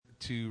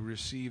to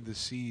receive the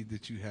seed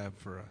that you have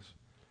for us.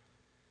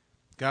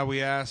 God,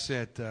 we ask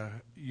that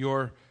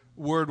your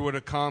word would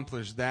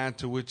accomplish that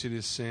to which it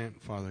is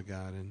sent, Father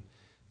God. And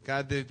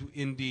God, that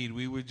indeed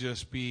we would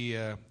just be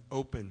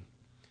open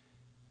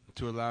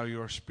to allow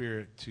your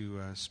Spirit to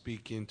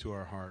speak into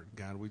our heart.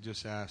 God, we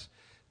just ask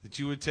that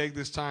you would take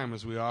this time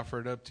as we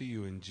offer it up to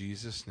you in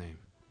Jesus' name.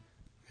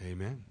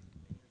 Amen.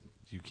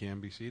 You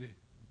can be seated.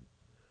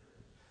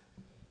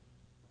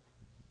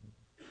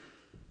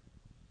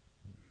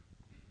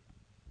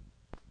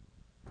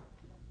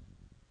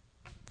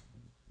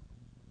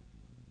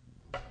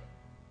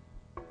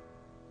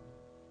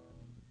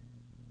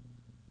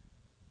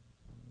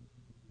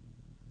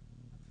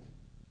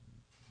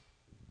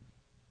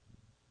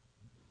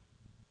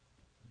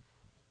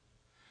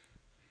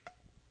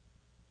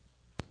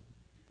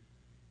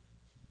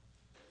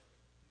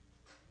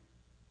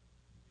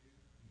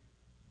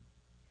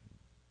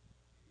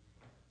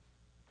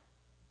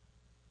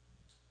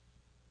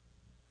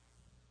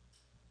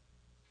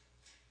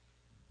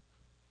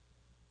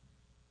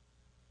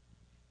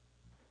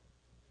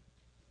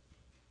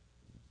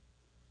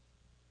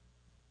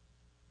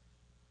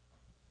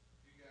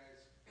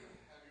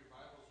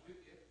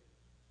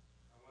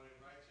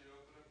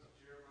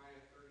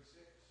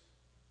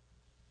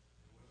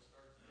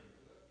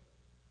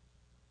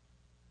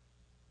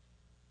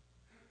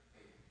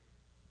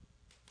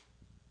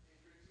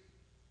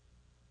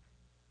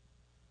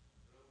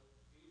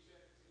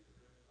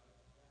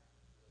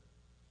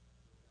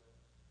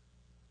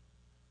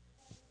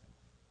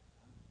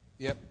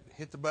 Yep,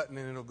 hit the button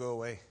and it'll go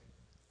away.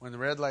 When the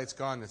red light's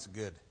gone, it's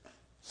good.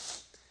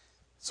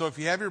 So if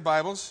you have your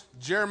Bibles,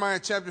 Jeremiah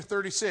chapter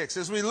 36.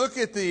 As we look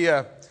at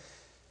the,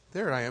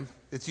 there I am.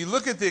 If you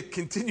look at the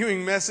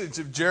continuing message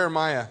of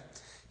Jeremiah,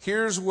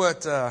 here's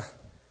what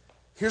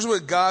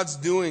God's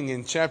doing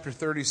in chapter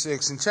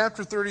 36. In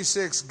chapter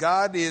 36,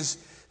 God is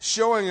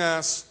showing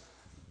us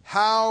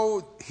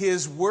how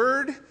His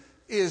Word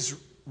is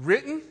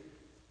written,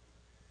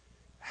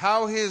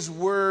 how His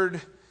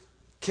Word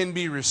can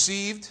be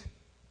received,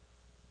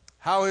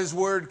 how His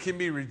Word can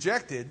be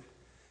rejected,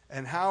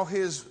 and how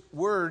His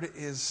Word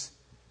is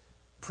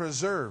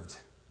preserved.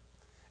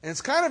 And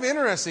it's kind of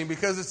interesting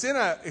because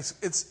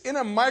it's in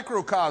a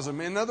microcosm.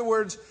 In other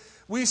words,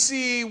 we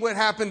see what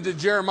happened to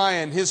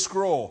Jeremiah and his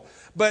scroll.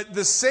 But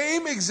the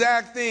same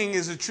exact thing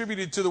is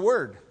attributed to the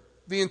Word,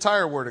 the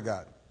entire Word of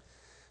God.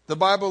 The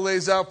Bible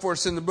lays out for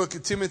us in the book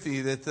of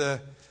Timothy that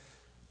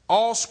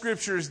all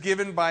Scripture is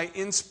given by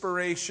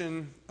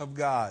inspiration of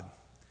God.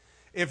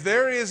 If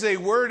there is a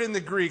word in the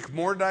Greek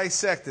more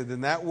dissected than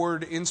that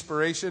word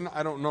inspiration,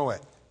 I don't know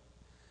it.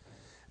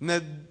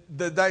 And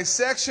the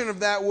dissection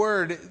of that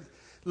word,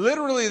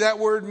 literally that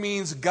word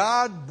means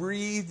God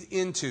breathed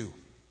into.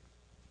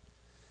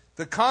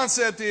 The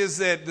concept is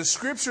that the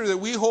Scripture that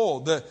we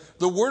hold, the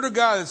Word of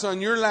God that's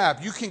on your lap,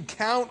 you can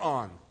count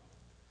on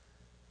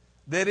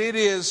that it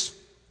is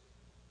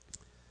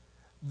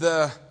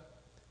the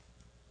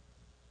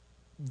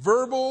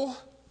verbal,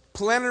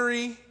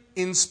 plenary,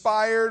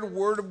 inspired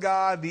Word of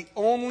God, the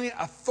only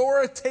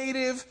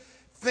authoritative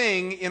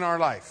thing in our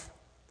life.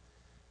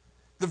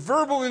 The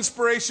verbal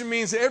inspiration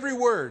means every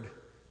word.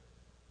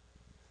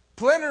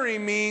 Plenary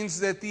means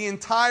that the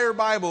entire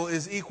Bible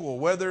is equal,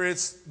 whether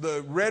it's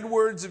the red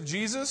words of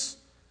Jesus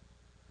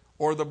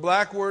or the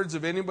black words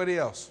of anybody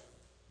else.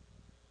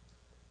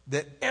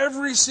 That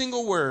every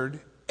single word,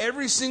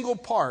 every single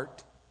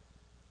part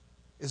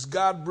is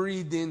God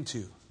breathed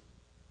into.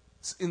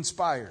 It's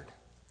inspired.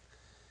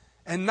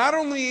 And not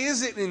only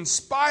is it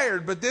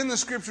inspired, but then the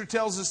Scripture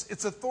tells us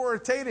it's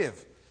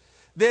authoritative.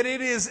 That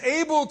it is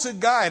able to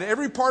guide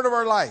every part of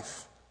our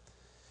life.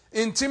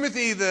 In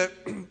Timothy,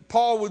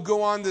 Paul would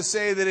go on to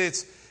say that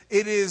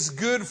it is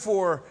good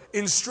for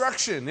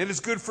instruction. It is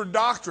good for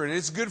doctrine.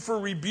 It's good for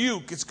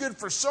rebuke. It's good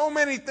for so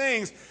many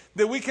things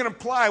that we can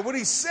apply. What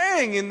he's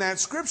saying in that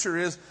Scripture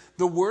is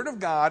the Word of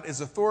God is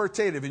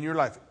authoritative in your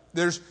life.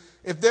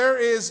 If there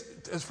is,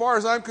 as far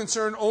as I'm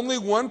concerned, only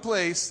one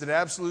place that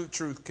absolute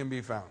truth can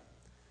be found.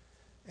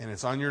 And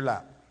it's on your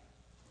lap.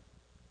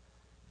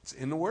 It's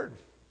in the Word.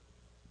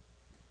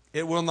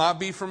 It will not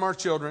be from our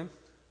children.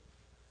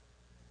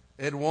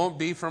 It won't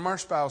be from our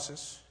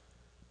spouses.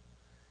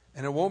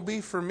 And it won't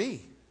be for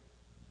me.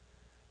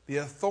 The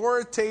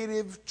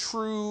authoritative,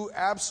 true,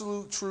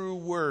 absolute true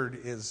Word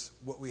is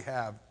what we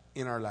have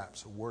in our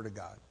laps, the Word of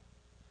God.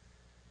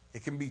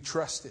 It can be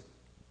trusted.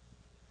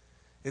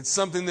 It's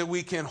something that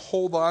we can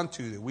hold on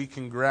to, that we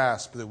can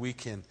grasp, that we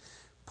can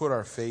put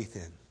our faith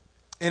in.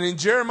 And in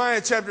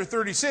Jeremiah chapter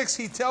 36,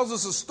 he tells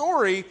us a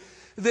story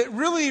that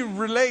really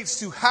relates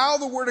to how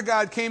the Word of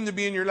God came to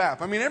be in your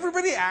lap. I mean,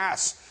 everybody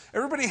asks,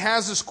 everybody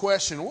has this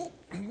question, well,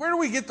 where do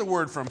we get the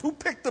Word from? Who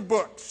picked the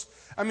books?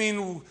 I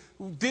mean,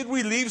 did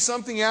we leave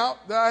something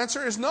out? The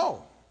answer is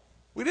no.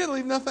 We didn't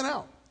leave nothing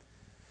out.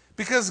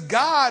 Because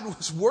God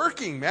was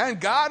working, man.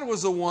 God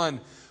was the one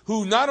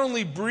who not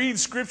only breathed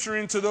Scripture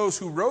into those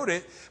who wrote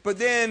it, but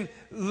then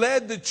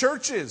led the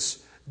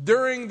churches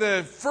during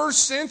the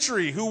first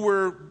century who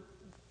were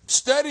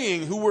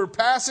studying, who were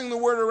passing the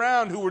word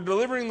around, who were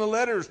delivering the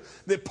letters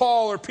that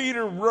Paul or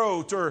Peter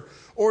wrote or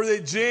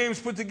that James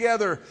put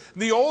together.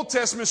 The Old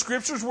Testament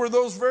scriptures were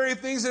those very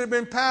things that had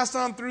been passed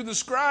on through the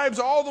scribes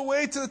all the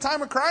way to the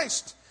time of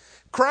Christ.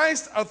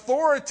 Christ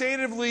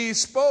authoritatively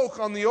spoke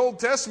on the Old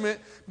Testament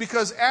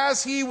because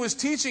as he was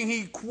teaching,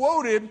 he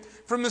quoted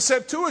from the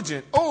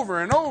Septuagint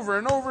over and over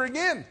and over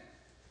again.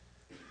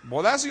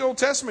 Well, that's the Old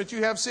Testament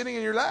you have sitting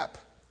in your lap.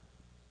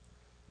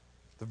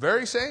 The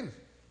very same.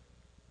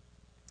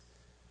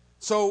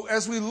 So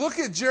as we look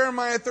at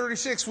Jeremiah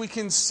 36, we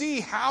can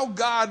see how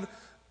God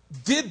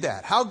did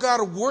that, how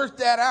God worked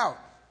that out,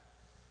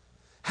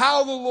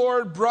 how the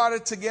Lord brought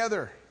it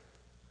together.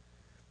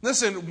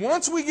 Listen,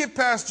 once we get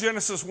past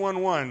Genesis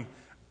 1:1,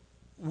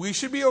 we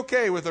should be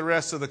okay with the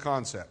rest of the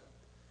concept.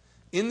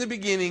 In the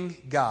beginning,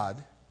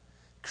 God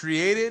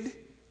created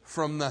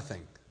from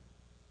nothing.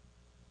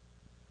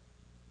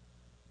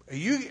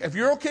 If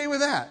you're okay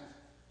with that,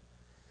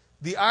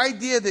 the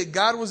idea that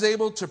God was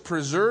able to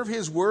preserve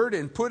His Word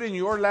and put in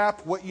your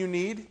lap what you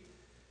need,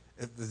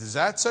 is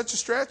that such a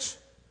stretch?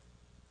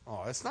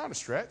 Oh, it's not a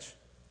stretch.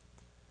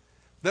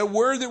 The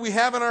Word that we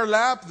have in our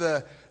lap,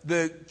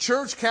 the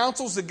church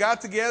councils that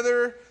got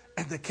together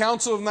at the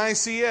Council of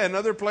Nicaea and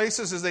other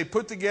places as they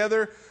put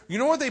together, you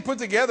know what they put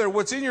together?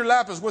 What's in your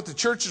lap is what the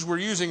churches were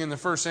using in the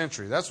first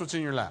century. That's what's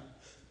in your lap.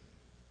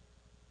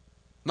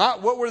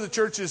 Not what were the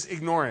churches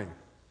ignoring.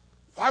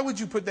 Why would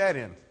you put that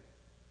in?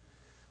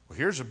 Well,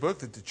 here's a book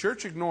that the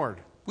church ignored.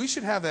 We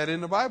should have that in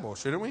the Bible,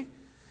 shouldn't we?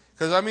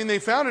 Because, they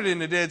found it in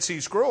the Dead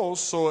Sea Scrolls,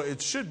 so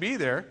it should be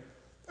there.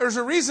 There's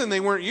a reason they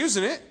weren't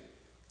using it.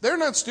 They're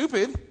not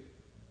stupid.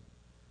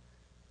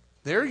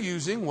 They're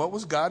using what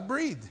was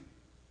God-breathed.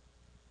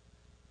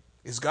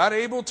 Is God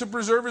able to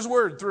preserve His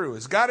Word through?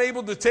 Is God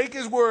able to take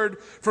His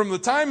Word from the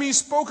time He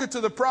spoke it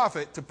to the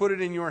prophet to put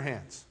it in your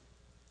hands?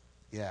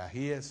 Yeah,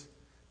 He is.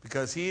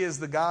 Because He is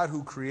the God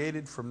who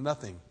created from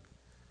nothing.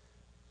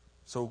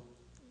 So,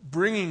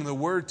 bringing the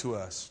Word to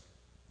us,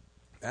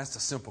 that's the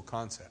simple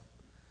concept.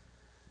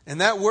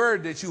 And that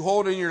Word that you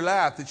hold in your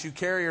lap, that you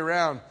carry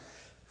around,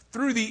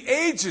 through the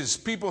ages,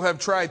 people have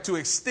tried to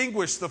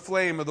extinguish the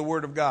flame of the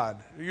Word of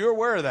God. You're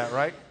aware of that,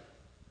 right?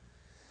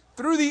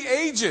 Through the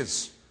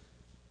ages.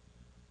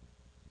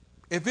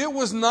 If it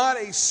was not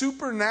a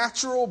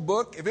supernatural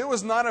book, if it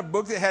was not a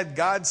book that had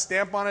God's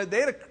stamp on it,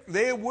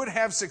 they would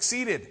have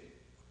succeeded.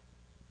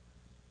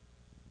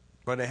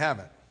 But they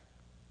haven't.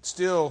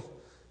 Still,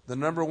 the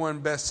number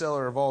one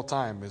bestseller of all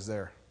time is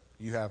there.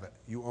 You have it.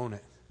 You own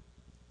it.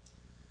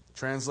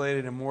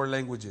 Translated in more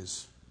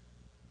languages.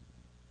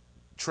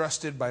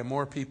 Trusted by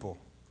more people.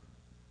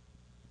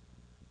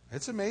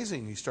 It's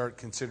amazing you start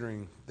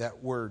considering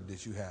that word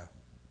that you have.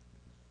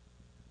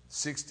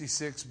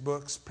 66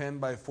 books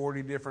penned by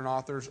 40 different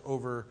authors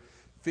over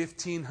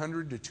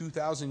 1,500 to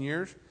 2,000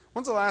 years.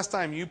 When's the last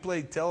time you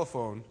played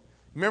telephone?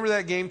 Remember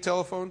that game,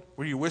 Telephone,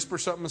 where you whisper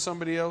something to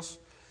somebody else?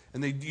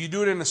 And you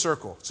do it in a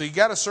circle. So you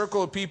got a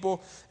circle of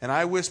people, and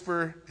I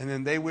whisper, and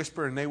then they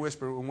whisper, and they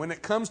whisper. And when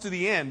it comes to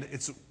the end,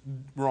 it's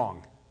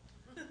wrong.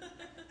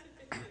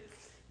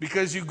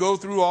 Because you go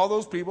through all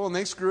those people, and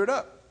they screw it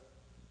up.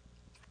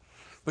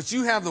 But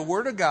you have the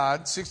Word of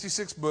God,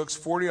 66 books,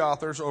 40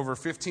 authors, over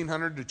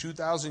 1,500 to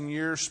 2,000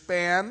 year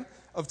span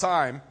of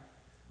time.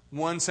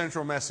 One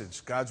central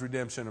message, God's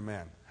redemption of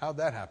man. How'd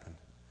that happen?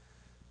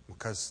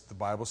 Because the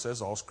Bible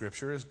says all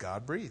Scripture is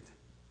God-breathed.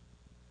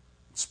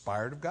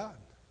 Inspired of God.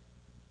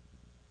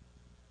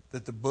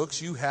 That the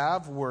books you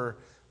have were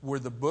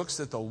the books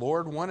that the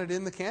Lord wanted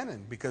in the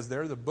canon, because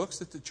they're the books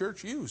that the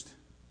church used.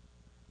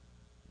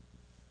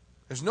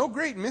 There's no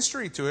great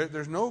mystery to it.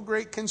 There's no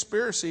great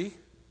conspiracy.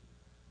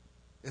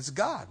 It's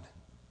God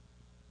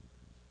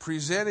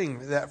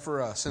presenting that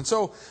for us. And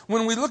so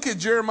when we look at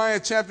Jeremiah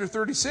chapter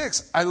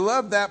 36, I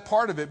love that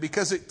part of it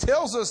because it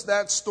tells us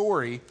that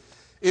story,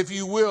 if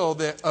you will,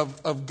 that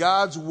of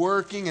God's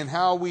working and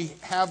how we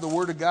have the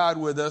Word of God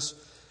with us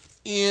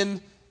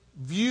in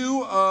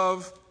view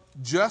of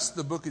just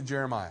the book of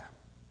Jeremiah.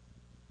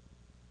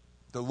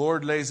 The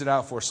Lord lays it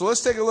out for us. So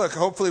let's take a look.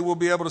 Hopefully we'll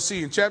be able to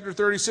see. In chapter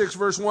 36,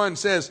 verse 1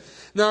 says,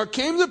 Now it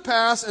came to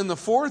pass in the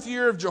 4th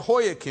year of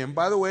Jehoiakim.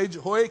 By the way,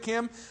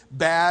 Jehoiakim,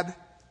 bad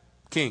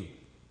king.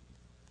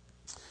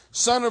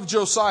 Son of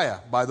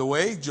Josiah. By the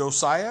way,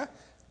 Josiah,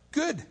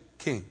 good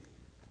king.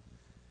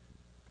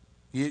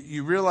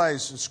 You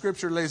realize the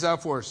Scripture lays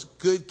out for us,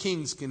 good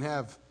kings can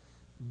have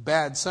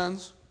bad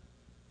sons.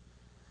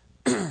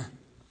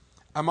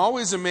 I'm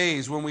always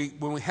amazed when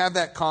we have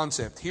that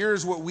concept.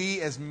 Here's what we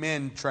as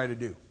men try to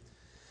do.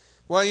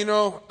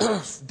 Well,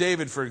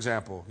 David, for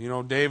example.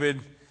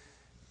 David,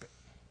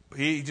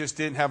 he just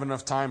didn't have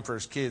enough time for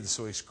his kids,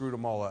 so he screwed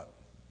them all up.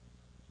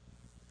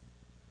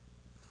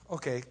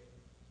 Okay.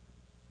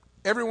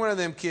 Every one of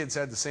them kids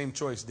had the same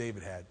choice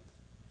David had.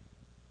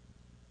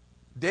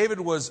 David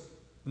was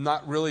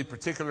not really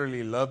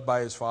particularly loved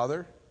by his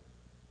father.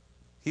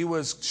 He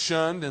was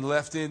shunned and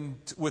left in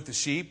with the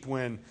sheep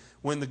when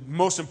When the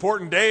most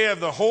important day of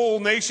the whole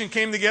nation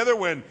came together,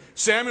 when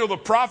Samuel the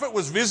prophet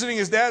was visiting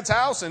his dad's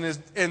house,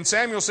 and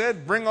Samuel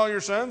said, bring all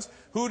your sons,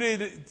 who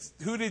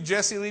did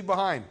Jesse leave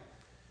behind?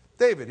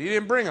 David. He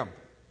didn't bring them.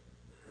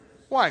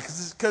 Why?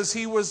 Because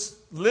he was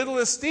little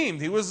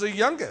esteemed. He was the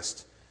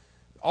youngest.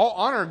 All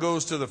honor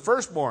goes to the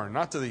firstborn,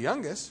 not to the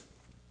youngest.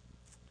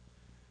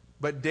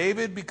 But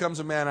David becomes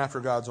a man after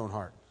God's own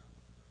heart.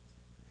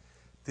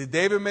 Did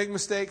David make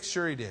mistakes?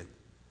 Sure he did.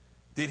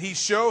 Did he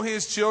show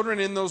his children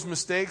in those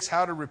mistakes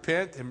how to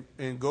repent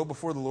and go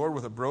before the Lord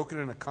with a broken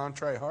and a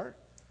contrite heart?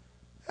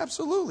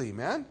 Absolutely,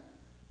 man.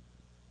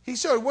 He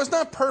showed. He was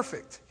not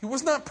perfect. He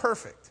was not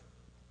perfect.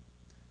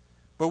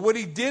 But what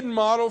he did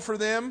model for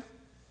them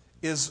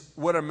is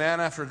what a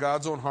man after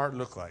God's own heart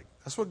looked like.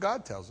 That's what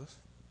God tells us.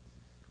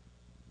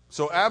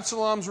 So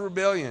Absalom's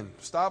rebellion,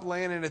 stop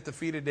laying it at the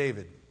feet of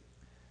David.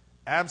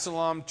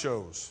 Absalom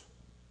chose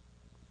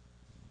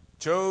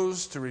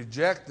to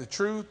reject the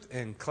truth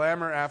and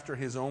clamor after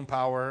his own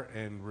power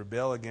and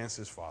rebel against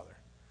his father.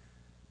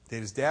 Did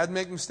his dad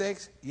make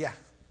mistakes? Yeah.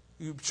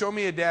 You show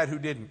me a dad who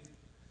didn't.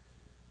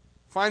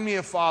 Find me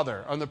a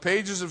father on the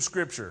pages of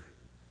Scripture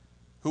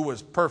who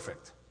was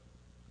perfect.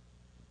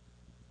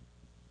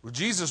 Well,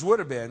 Jesus would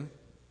have been,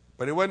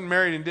 but he wasn't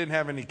married and didn't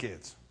have any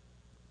kids.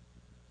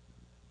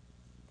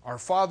 Our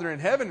Father in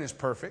heaven is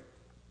perfect.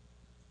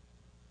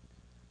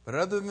 But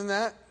other than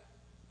that,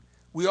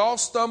 we all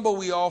stumble,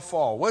 we all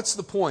fall. What's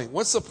the point?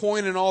 What's the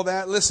point in all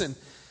that? Listen,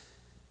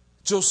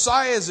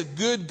 Josiah is a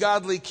good,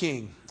 godly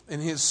king,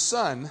 and his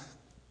son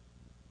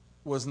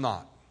was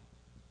not.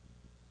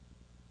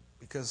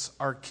 Because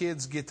our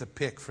kids get to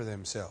pick for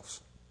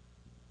themselves.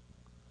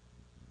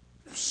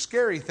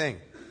 Scary thing.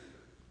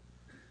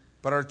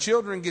 But our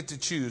children get to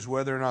choose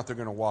whether or not they're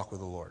going to walk with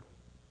the Lord.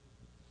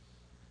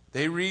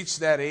 They reach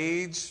that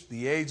age,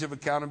 the age of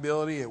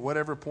accountability at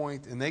whatever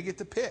point, and they get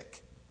to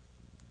pick.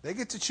 They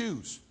get to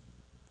choose.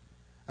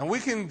 And we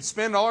can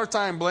spend all our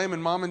time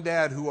blaming mom and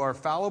dad who are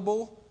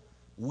fallible,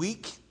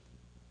 weak,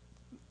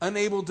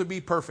 unable to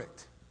be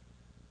perfect.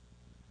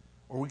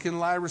 Or we can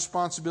lie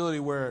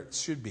responsibility where it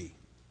should be.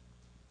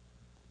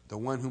 The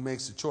one who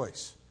makes the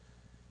choice.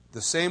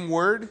 The same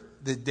word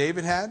that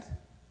David had,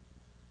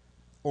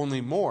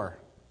 only more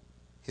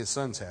his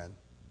sons had,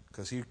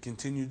 because he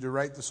continued to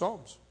write the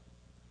Psalms.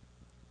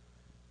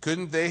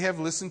 Couldn't they have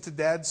listened to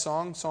Dad's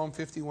song, Psalm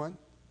 51?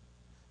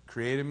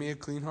 Create in me a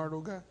clean heart,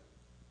 O God.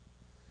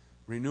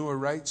 Renew a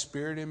right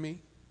spirit in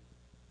me.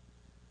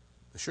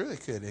 Sure they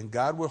could. And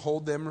God would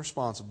hold them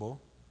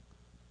responsible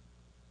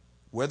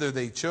whether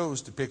they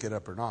chose to pick it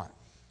up or not.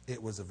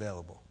 It was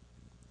available.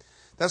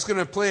 That's going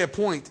to play a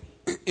point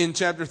in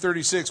chapter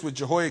 36 with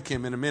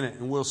Jehoiakim in a minute,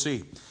 and we'll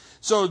see.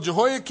 So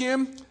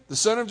Jehoiakim, the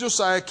son of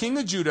Josiah, king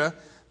of Judah,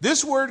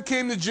 this word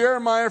came to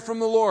Jeremiah from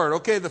the Lord.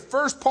 Okay, the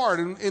first part,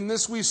 in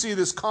this we see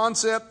this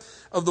concept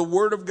of the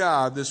word of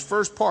God. This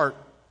first part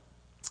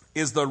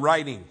is the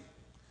writing.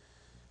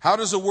 How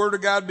does the word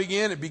of God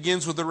begin? It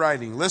begins with the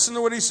writing. Listen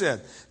to what he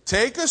said.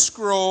 Take a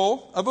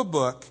scroll of a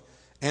book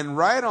and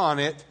write on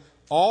it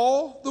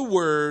all the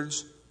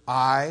words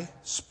I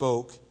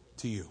spoke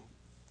to you.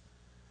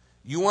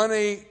 You want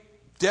a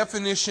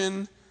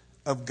definition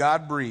of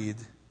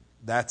God-breathed?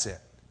 That's it.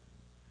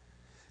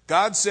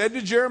 God said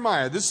to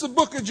Jeremiah, this is the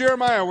book of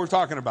Jeremiah we're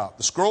talking about,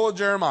 the scroll of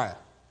Jeremiah.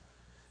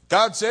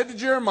 God said to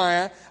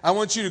Jeremiah, I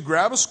want you to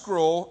grab a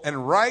scroll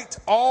and write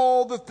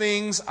all the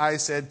things I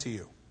said to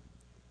you.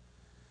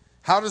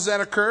 How does that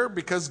occur?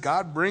 Because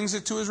God brings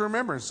it to his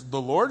remembrance.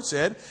 The Lord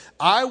said,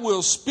 I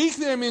will speak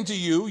them into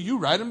you. You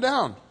write them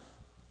down.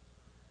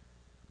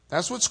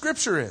 That's what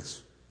Scripture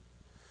is.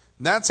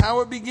 That's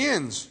how it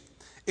begins.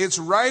 It's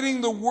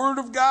writing the Word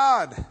of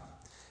God,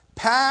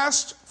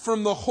 passed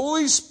from the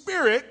Holy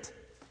Spirit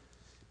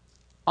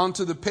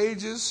onto the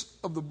pages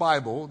of the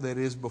Bible that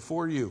is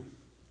before you.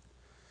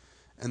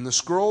 And the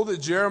scroll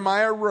that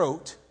Jeremiah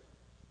wrote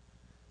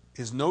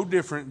is no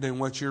different than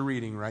what you're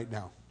reading right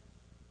now.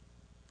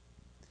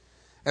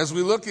 As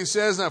we look, it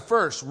says now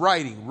first,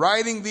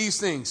 writing these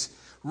things.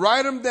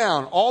 Write them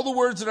down. All the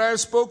words that I have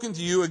spoken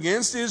to you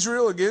against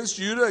Israel, against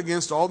Judah,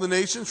 against all the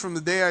nations from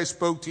the day I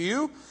spoke to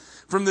you.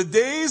 From the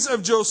days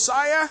of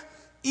Josiah,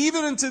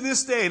 even unto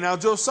this day. Now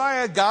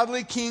Josiah,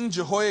 godly king,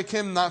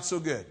 Jehoiakim, not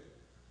so good.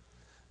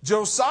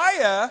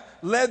 Josiah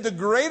led the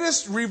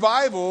greatest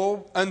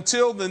revival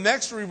until the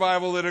next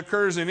revival that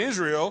occurs in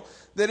Israel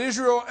that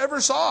Israel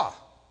ever saw.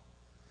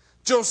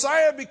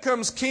 Josiah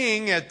becomes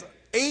king at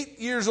 8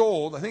 years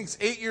old. I think it's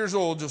 8 years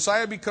old.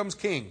 Josiah becomes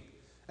king.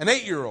 An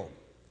 8-year-old.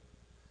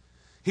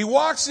 He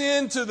walks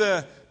into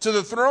the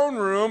throne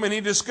room and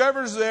he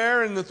discovers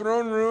there in the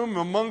throne room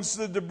amongst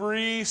the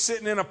debris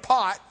sitting in a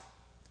pot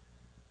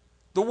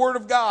the Word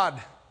of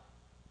God.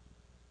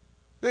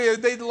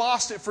 They'd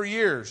lost it for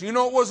years. You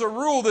know, it was a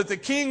rule that the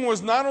king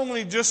was not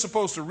only just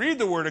supposed to read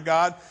the Word of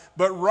God,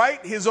 but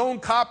write his own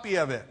copy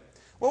of it.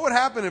 What would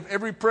happen if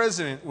every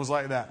president was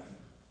like that?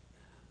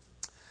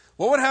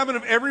 What would happen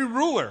if every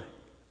ruler,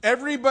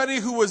 everybody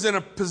who was in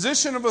a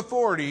position of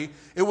authority,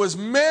 it was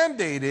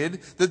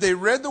mandated that they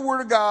read the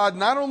Word of God.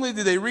 Not only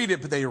did they read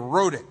it, but they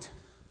wrote it.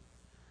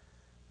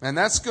 And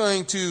that's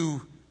going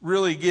to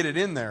really get it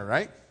in there,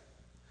 right?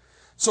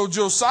 So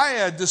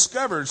Josiah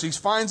discovers, he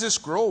finds this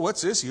scroll.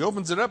 What's this? He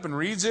opens it up and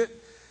reads it,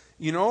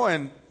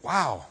 and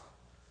wow,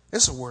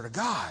 it's the Word of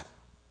God.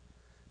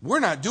 We're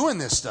not doing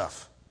this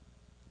stuff.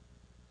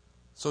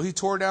 So he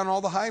tore down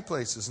all the high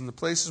places and the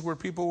places where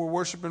people were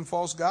worshiping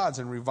false gods,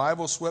 and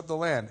revival swept the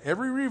land.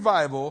 Every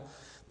revival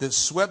that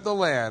swept the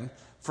land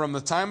from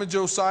the time of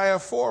Josiah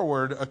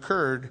forward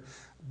occurred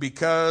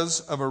because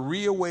of a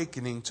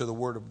reawakening to the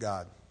Word of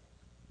God.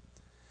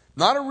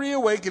 Not a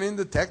reawakening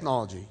to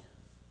technology.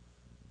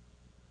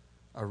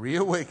 A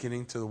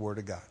reawakening to the Word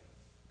of God.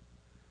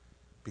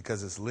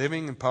 Because it's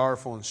living and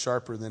powerful and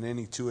sharper than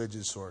any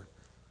two-edged sword.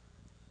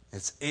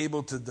 It's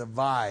able to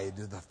divide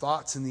the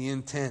thoughts and the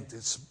intent.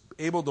 It's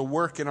able to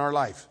work in our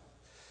life.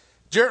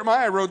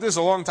 Jeremiah wrote this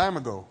a long time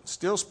ago.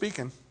 Still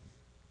speaking.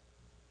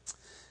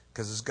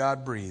 Because it's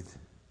God-breathed.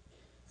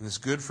 And it's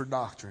good for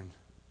doctrine.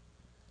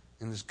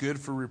 And it's good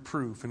for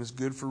reproof. And it's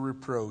good for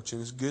reproach.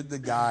 And it's good to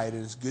guide.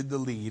 And it's good to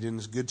lead. And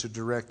it's good to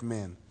direct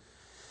men.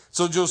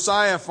 So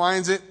Josiah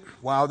finds it.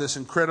 Wow, this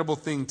incredible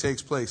thing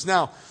takes place.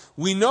 Now,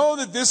 we know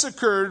that this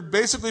occurred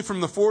basically from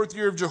the 4th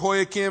year of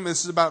Jehoiakim.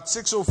 This is about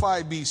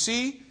 605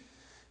 BC.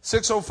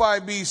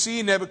 605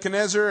 BC,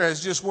 Nebuchadnezzar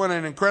has just won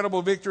an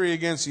incredible victory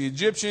against the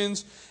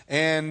Egyptians.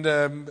 And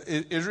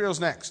Israel's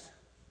next.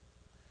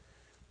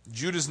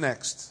 Judah's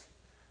next.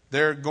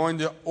 They're going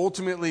to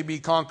ultimately be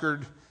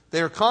conquered.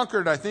 They were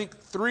conquered, I think,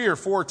 3 or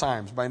 4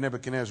 times by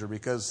Nebuchadnezzar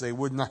because they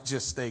would not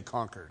just stay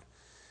conquered.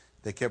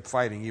 They kept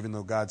fighting even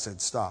though God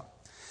said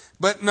stop.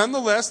 But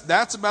nonetheless,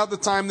 that's about the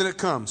time that it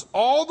comes.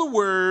 All the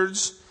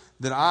words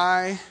that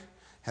I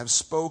have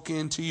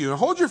spoken to you. Now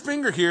hold your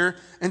finger here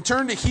and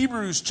turn to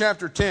Hebrews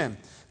chapter 10.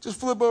 Just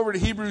flip over to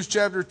Hebrews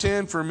chapter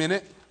 10 for a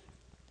minute.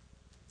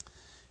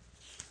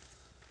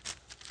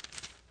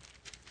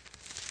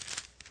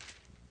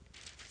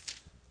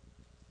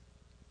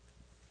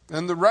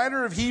 And the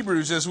writer of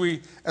Hebrews, as we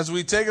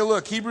take a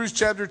look, Hebrews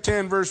chapter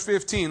 10, verse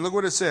 15, look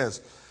what it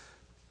says.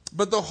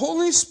 But the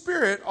Holy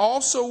Spirit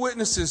also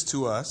witnesses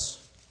to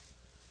us.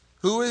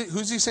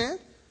 Who's he saying?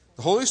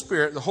 The Holy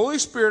Spirit. The Holy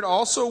Spirit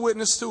also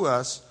witnessed to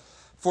us.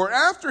 For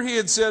after he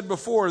had said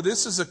before,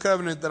 this is a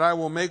covenant that I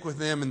will make with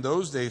them in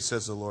those days,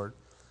 says the Lord.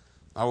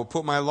 I will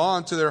put my law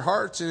into their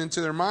hearts and into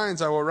their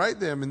minds I will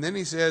write them. And then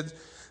he said,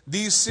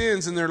 these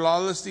sins and their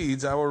lawless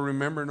deeds I will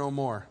remember no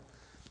more.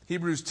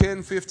 Hebrews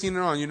 10, 15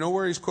 and on. You know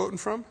where he's quoting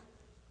from?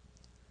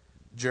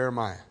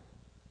 Jeremiah.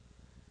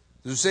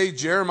 Does it say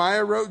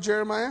Jeremiah wrote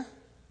Jeremiah?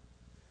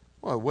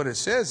 Well, what it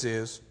says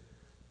is,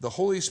 the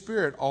Holy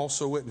Spirit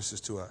also witnesses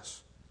to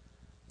us.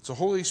 It's the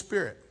Holy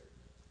Spirit.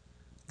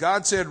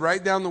 God said,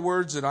 write down the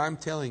words that I'm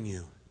telling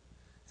you.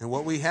 And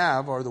what we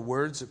have are the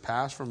words that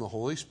pass from the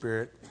Holy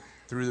Spirit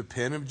through the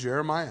pen of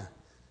Jeremiah.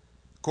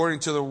 According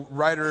to the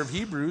writer of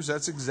Hebrews,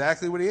 that's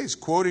exactly what he is.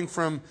 Quoting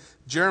from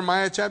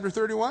Jeremiah chapter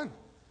 31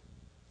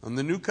 on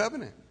the new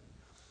covenant.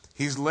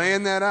 He's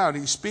laying that out.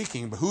 He's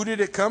speaking. But who did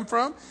it come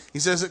from? He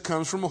says it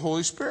comes from the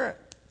Holy Spirit.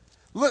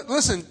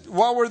 Listen,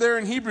 while we're there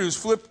in Hebrews,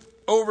 flip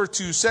over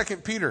to 2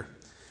 Peter.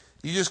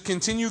 You just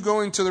continue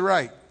going to the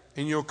right,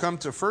 and you'll come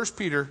to 1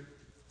 Peter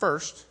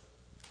first,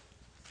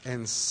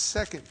 and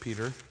 2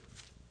 Peter,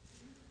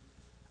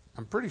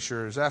 I'm pretty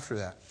sure, is after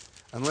that.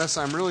 Unless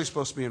I'm really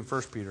supposed to be in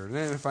 1 Peter. And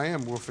then if I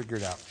am, we'll figure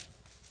it out.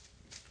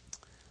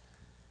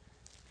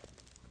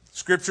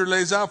 Scripture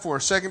lays out for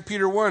us, 2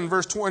 Peter 1,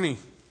 verse 20.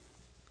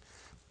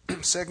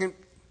 2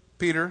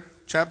 Peter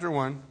chapter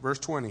 1, verse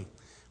 20.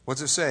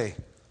 What's it say?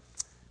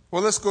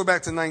 Well, let's go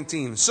back to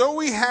 19. So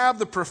we have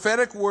the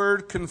prophetic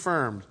word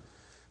confirmed,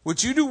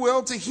 which you do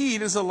well to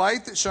heed as a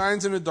light that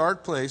shines in a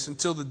dark place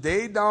until the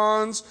day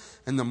dawns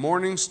and the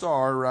morning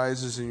star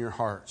rises in your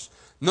hearts.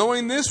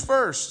 Knowing this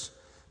first,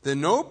 that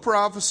no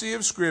prophecy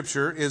of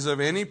Scripture is of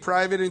any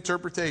private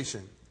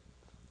interpretation.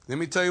 Let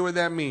me tell you what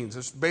that means.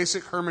 It's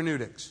basic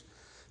hermeneutics.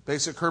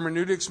 Basic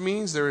hermeneutics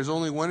means there is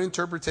only one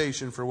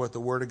interpretation for what the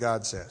Word of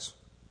God says.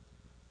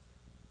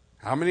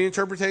 How many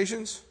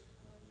interpretations?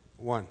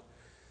 One.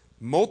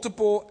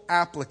 Multiple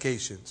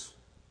applications.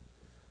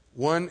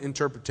 One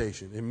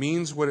interpretation. It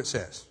means what it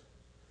says.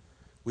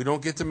 We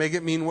don't get to make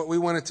it mean what we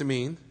want it to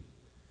mean.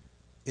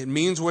 It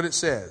means what it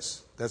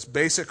says. That's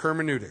basic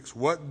hermeneutics.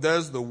 What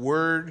does the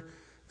Word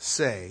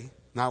say?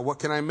 Not what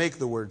can I make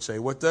the Word say.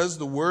 What does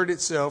the Word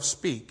itself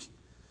speak?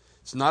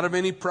 It's not of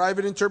any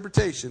private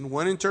interpretation.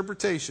 One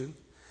interpretation.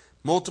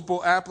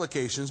 Multiple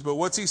applications. But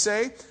what's he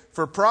say?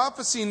 For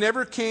prophecy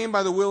never came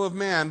by the will of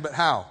man, but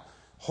how?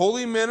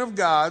 Holy men of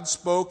God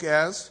spoke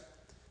as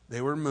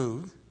they were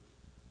moved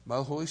by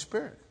the Holy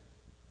Spirit.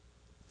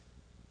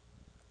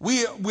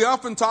 We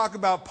often talk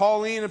about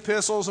Pauline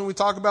epistles and we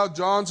talk about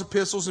John's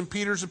epistles and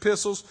Peter's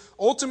epistles.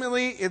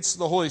 Ultimately, it's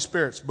the Holy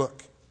Spirit's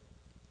book.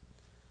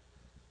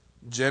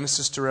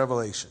 Genesis to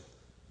Revelation.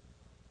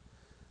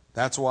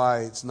 That's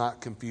why it's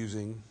not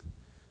confusing.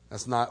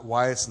 That's not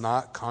why it's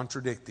not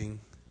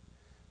contradicting.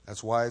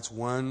 That's why it's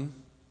one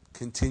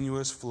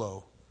continuous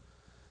flow.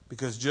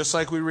 Because just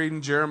like we read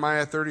in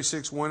Jeremiah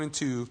 36, 1 and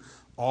 2,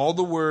 all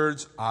the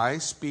words I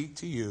speak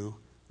to you,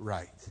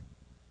 write.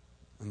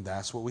 And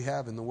that's what we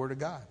have in the Word of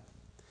God.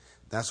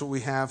 That's what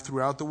we have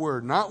throughout the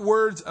Word. Not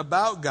words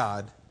about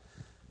God,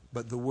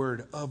 but the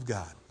Word of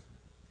God.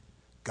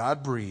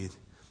 God breathed,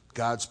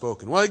 God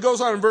spoken. Well, it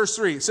goes on in verse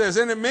 3. It says,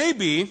 and it may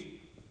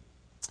be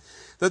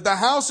that the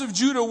house of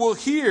Judah will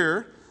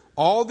hear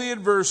all the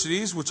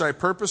adversities which I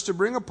purpose to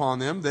bring upon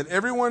them, that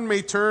everyone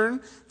may turn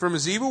from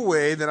his evil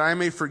way, that I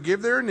may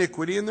forgive their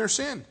iniquity and their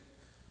sin.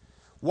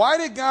 Why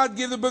did God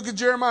give the book of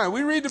Jeremiah?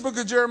 We read the book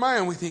of Jeremiah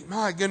and we think,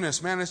 my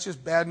goodness, man, it's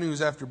just bad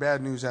news after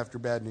bad news after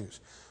bad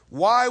news.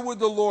 Why would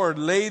the Lord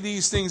lay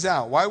these things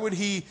out? Why would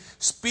He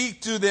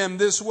speak to them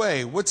this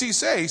way? What's He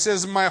say? He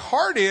says, my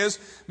heart is,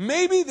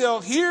 maybe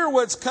they'll hear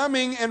what's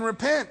coming and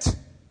repent.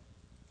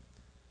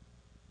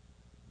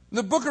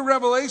 The book of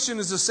Revelation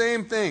is the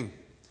same thing.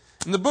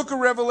 In the book of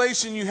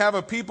Revelation, you have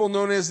a people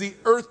known as the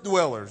earth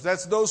dwellers.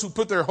 That's those who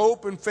put their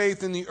hope and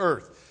faith in the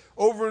earth.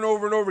 Over and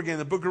over and over again,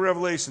 the book of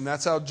Revelation,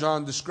 that's how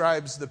John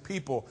describes the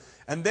people.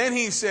 And then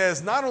he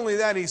says, not only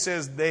that, he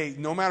says, they,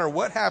 no matter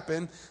what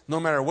happened, no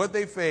matter what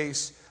they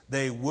face,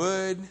 they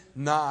would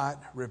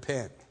not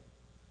repent.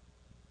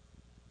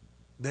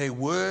 They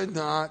would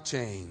not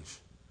change.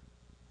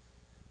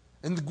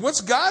 And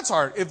what's God's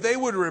heart? If they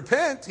would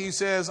repent, He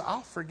says,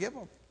 I'll forgive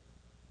them.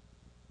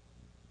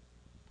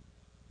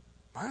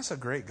 That's a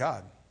great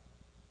God.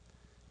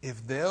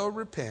 If they'll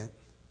repent,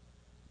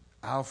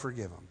 I'll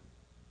forgive them.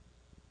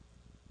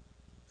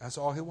 That's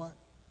all He wants.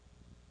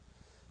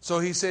 So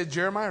He said,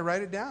 Jeremiah,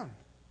 write it down.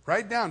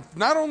 Write it down.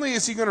 Not only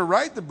is He going to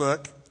write the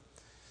book,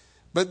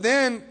 but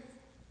then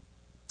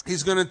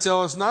He's going to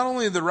tell us not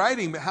only the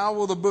writing, but how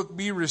will the book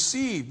be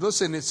received.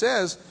 Listen, it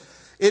says,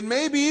 it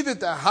may be that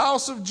the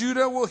house of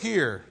Judah will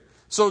hear.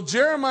 So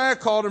Jeremiah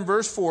called in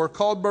verse 4,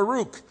 called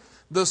Baruch,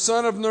 the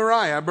son of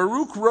Neriah.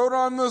 Baruch wrote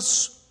on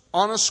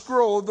a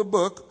scroll of the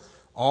book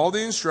all the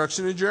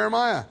instruction of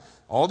Jeremiah,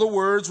 all the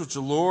words which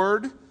the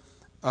Lord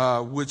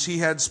which He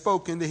had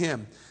spoken to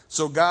him.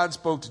 So God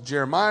spoke to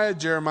Jeremiah.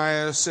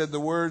 Jeremiah said the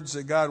words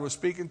that God was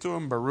speaking to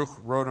him. Baruch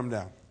wrote them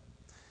down.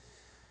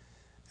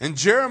 And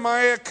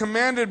Jeremiah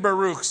commanded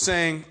Baruch,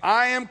 saying,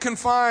 I am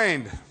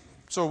confined.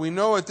 So we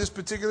know at this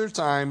particular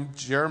time,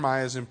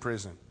 Jeremiah is in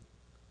prison.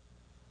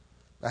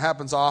 That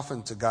happens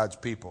often to God's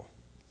people.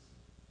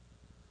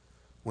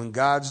 When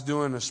God's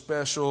doing a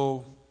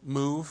special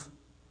move,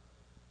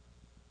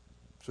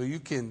 so you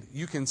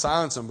can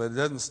silence them, but it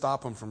doesn't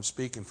stop them from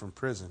speaking from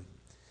prison.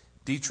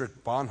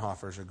 Dietrich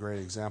Bonhoeffer is a great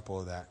example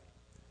of that.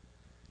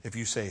 If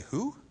you say,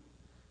 who?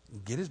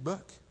 Get his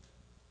book.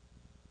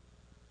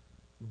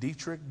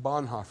 Dietrich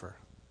Bonhoeffer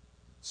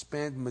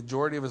spent the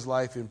majority of his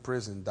life in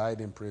prison,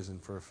 died in prison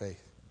for a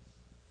faith.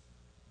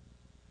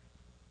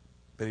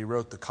 But he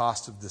wrote The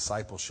Cost of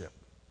Discipleship.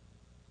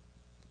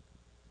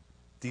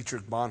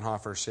 Dietrich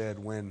Bonhoeffer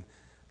said, when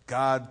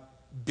God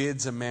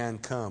bids a man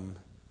come,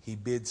 He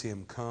bids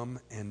him come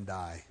and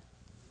die.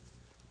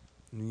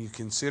 And you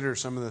consider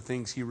some of the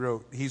things he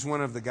wrote. He's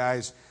one of the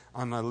guys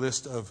on my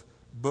list of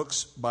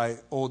books by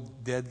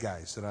old dead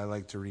guys that I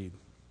like to read.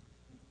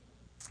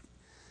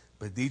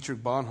 But Dietrich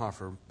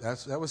Bonhoeffer,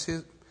 that was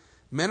his.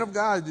 Men of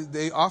God,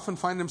 they often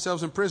find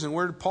themselves in prison.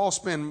 Where did Paul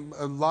spend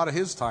a lot of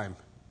his time?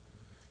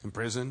 In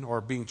prison,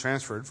 or being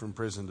transferred from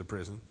prison to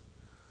prison.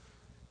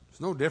 It's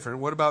no different.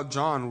 What about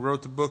John, who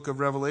wrote the book of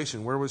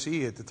Revelation? Where was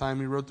he at the time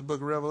he wrote the book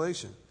of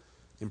Revelation?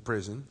 In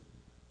prison.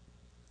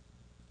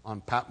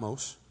 On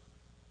Patmos.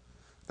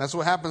 That's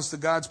what happens to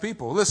God's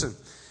people. Listen,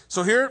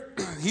 so here,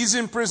 he's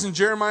in prison.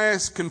 Jeremiah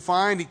is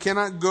confined. He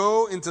cannot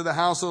go into the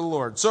house of the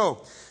Lord.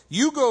 So,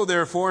 you go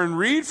therefore and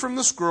read from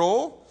the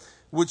scroll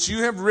which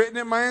you have written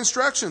at my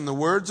instruction, the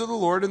words of the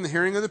Lord in the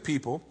hearing of the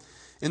people,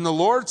 in the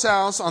Lord's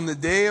house on the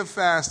day of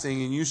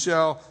fasting, and you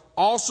shall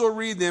also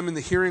read them in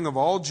the hearing of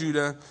all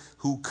Judah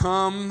who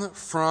come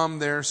from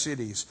their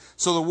cities.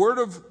 So the word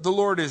of the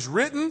Lord is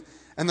written,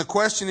 and the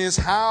question is,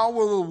 how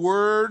will the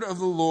word of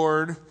the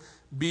Lord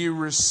be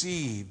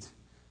received?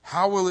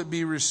 How will it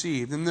be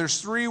received? And there's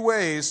three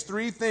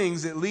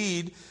things that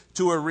lead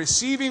to a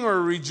receiving or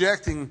a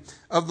rejecting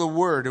of the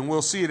word. And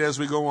we'll see it as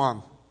we go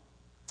on.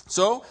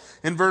 So,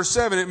 in verse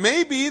 7, it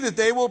may be that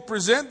they will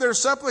present their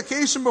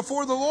supplication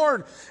before the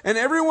Lord, and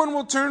everyone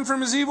will turn from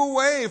his evil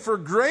way, for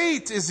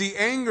great is the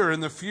anger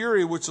and the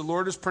fury which the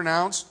Lord has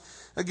pronounced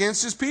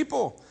against His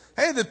people.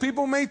 Hey, the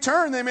people may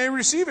turn, they may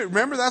receive it.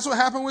 Remember, that's what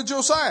happened with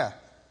Josiah.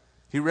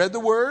 He read the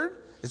word,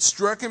 it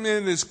struck him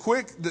in his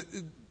quick,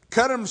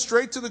 cut him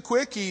straight to the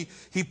quick. He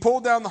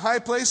pulled down the high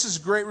places.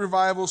 Great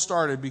revival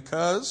started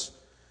because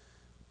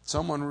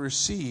someone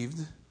received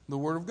the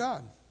word of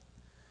God.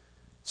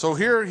 So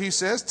here he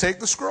says, take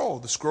the scroll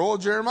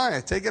of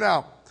Jeremiah, take it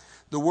out.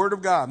 The word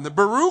of God. And the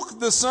Baruch,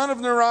 the son of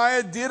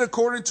Neriah, did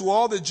according to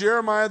all that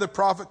Jeremiah the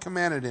prophet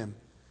commanded him,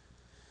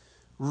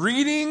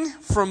 reading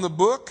from the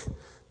book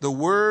the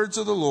words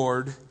of the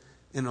Lord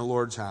in the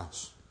Lord's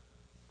house.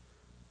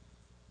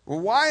 Well,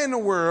 why in the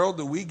world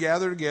do we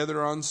gather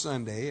together on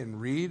Sunday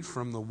and read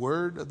from the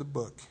word of the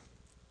book?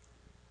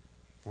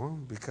 Well,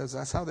 because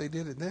that's how they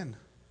did it then.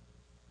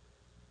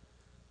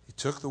 He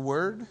took the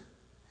word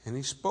and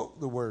he spoke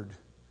the word.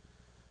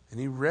 And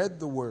he read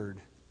the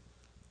word.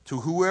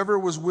 to whoever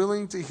was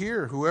willing to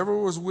hear, whoever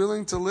was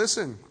willing to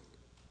listen.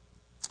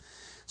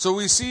 So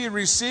we see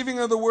receiving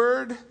of the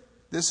word.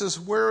 This is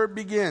where it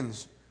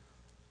begins,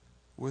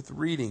 with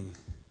reading.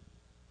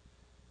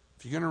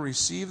 If you're going to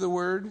receive the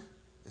word,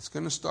 it's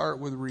going to start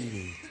with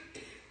reading.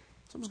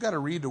 Someone's got to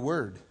read the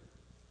word.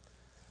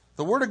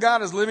 The word of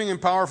God is living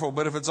and powerful,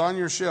 but if it's on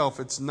your shelf,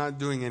 it's not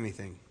doing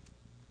anything.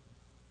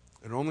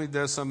 It only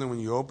does something when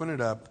you open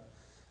it up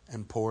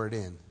and pour it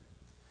in.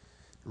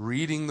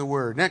 Reading the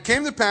word. Now it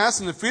came to pass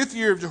in the 5th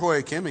year of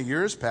Jehoiakim, a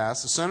year has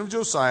passed, the son of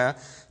Josiah,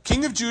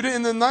 king of Judah,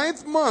 in the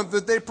 9th month,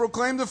 that they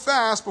proclaimed a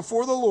fast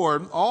before the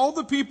Lord, all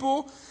the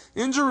people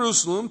in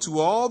Jerusalem, to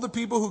all the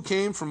people who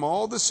came from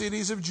all the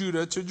cities of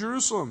Judah to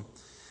Jerusalem.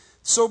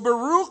 So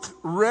Baruch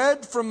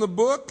read from the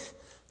book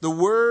the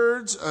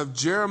words of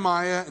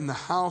Jeremiah in the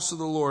house of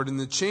the Lord, in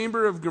the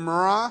chamber of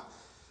Gemariah,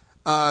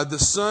 the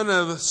son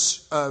of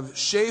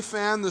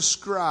Shaphan the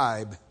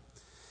scribe,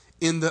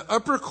 in the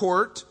upper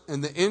court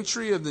and the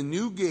entry of the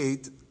new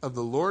gate of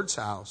the Lord's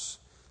house,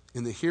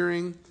 in the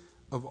hearing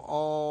of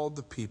all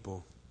the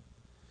people.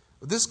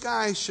 This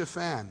guy,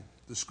 Shaphan,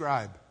 the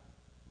scribe,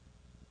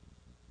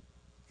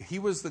 he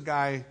was the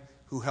guy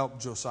who helped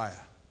Josiah.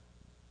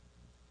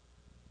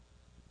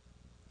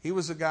 He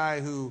was the guy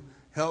who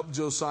helped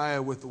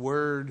Josiah with the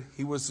word.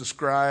 He was the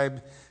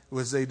scribe,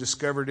 as they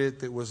discovered it,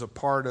 that was a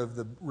part of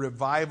the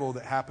revival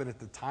that happened at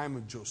the time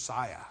of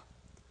Josiah.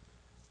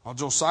 Well,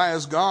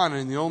 Josiah's gone,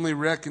 and the only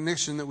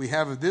recognition that we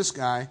have of this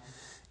guy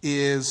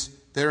is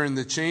there in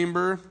the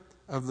chamber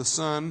of the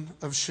son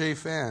of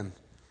Shaphan.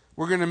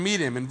 We're going to meet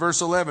him in verse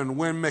 11.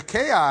 When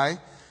Micaiah,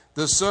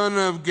 the son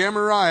of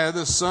Gemariah,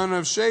 the son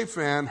of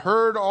Shaphan,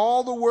 heard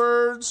all the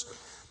words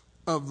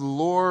of the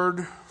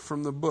Lord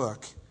from the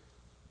book,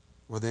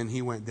 well, then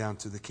he went down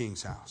to the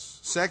king's house.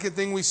 Second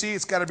thing we see,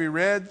 it's got to be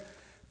read.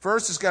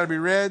 First, it's got to be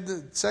read.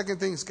 The second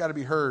thing, it's got to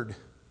be heard.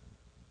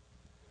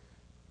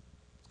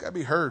 It's got to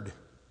be heard.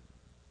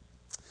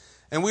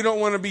 And we don't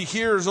want to be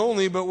hearers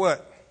only, but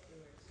what?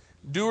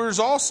 Doers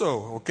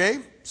also, okay?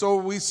 So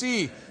we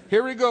see,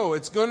 here we go.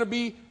 It's going to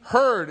be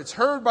heard. It's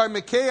heard by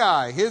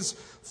Micaiah. His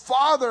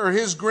father,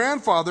 his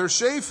grandfather,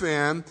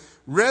 Shaphan,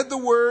 read the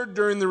word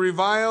during the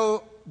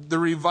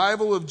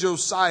revival of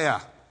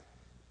Josiah.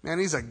 Man,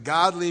 he's a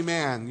godly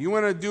man. You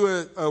want to do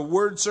a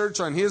word search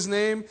on his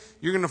name,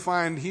 you're going to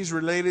find he's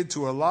related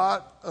to a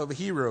lot of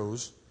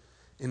heroes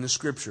in the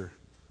scripture.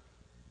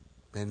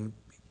 And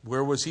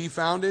where was he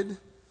founded?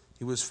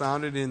 He was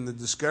founded in the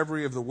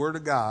discovery of the Word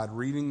of God,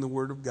 reading the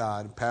Word of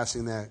God, and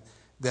passing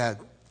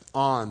it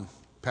on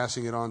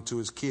to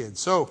his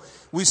kids. So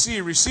we see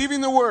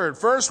receiving the Word.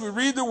 First we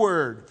read the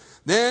Word.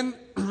 Then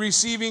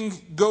receiving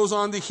goes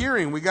on to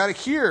hearing. We got to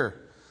hear.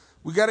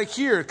 We got to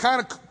hear. It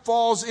kind of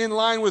falls in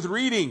line with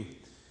reading.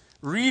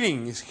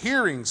 Reading is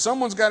hearing.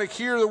 Someone's got to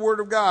hear the word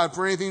of God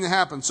for anything to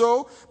happen.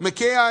 So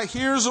Micaiah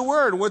hears the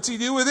word. What's he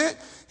do with it?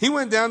 He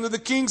went down to the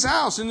king's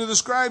house, into the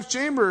scribe's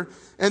chamber,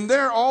 and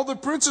there all the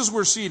princes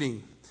were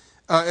seating.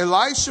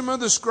 Elishama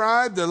the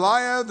scribe,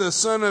 Delaiah the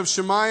son of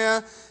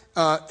Shemaiah,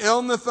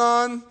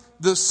 Elnathan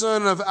the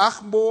son of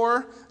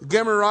Achbor,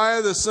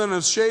 Gemariah the son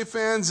of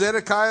Shaphan,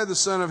 Zedekiah the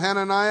son of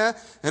Hananiah,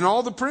 and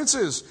all the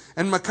princes.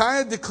 And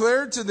Micaiah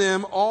declared to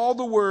them all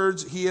the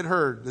words he had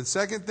heard. The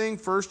second thing,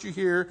 first you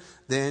hear,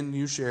 then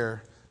you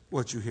share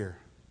what you hear.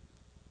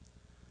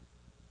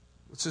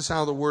 This is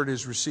how the word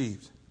is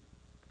received.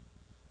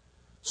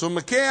 So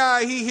Micaiah,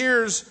 he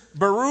hears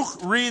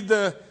Baruch read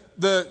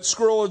the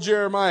scroll of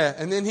Jeremiah,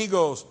 and then he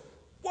goes,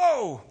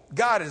 whoa,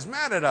 God is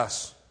mad at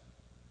us.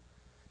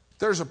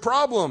 There's a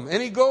problem. And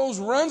he goes,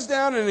 runs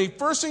down, and the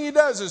first thing he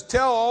does is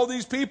tell all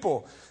these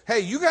people,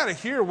 hey, you got to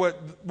hear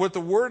what the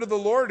word of the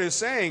Lord is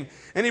saying.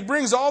 And he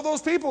brings all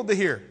those people to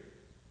hear.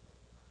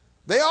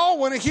 They all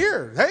want to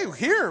hear. Hey,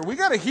 hear. We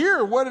got to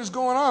hear what is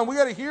going on. We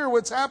got to hear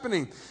what's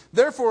happening.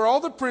 Therefore, all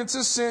the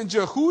princes sent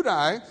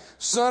Jehudi,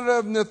 son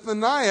of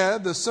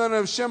Nethaniah, the son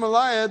of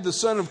Shemaliah, the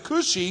son of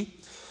Cushi,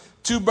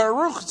 to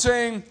Baruch,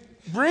 saying,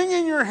 bring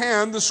in your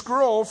hand the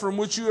scroll from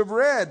which you have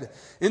read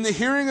in the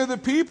hearing of the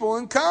people,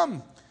 and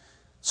come.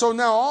 So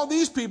now all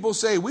these people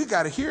say, we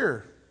got to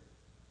hear.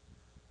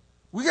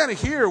 We got to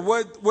hear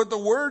what the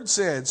word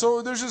said.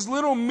 So there's this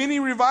little mini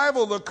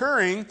revival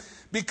occurring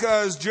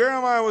because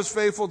Jeremiah was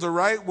faithful to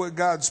write what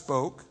God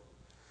spoke.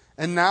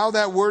 And now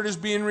that word is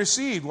being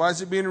received. Why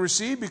is it being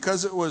received?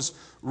 Because it was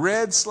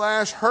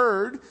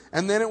read/heard,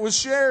 and then it was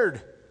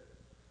shared.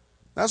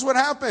 That's what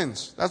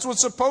happens. That's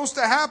what's supposed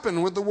to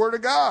happen with the word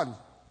of God.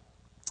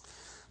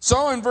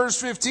 So in verse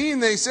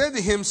 15, they said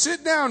to him,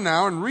 sit down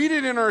now and read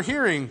it in our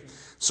hearing.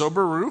 So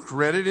Baruch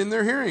read it in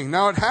their hearing.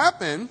 Now it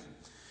happened,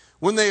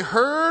 when they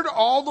heard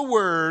all the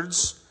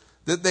words,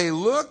 that they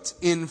looked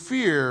in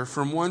fear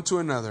from one to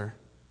another,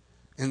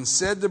 and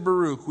said to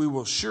Baruch, we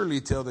will surely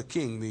tell the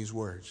king these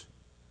words.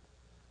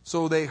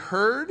 So they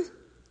heard,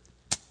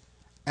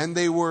 and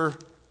they were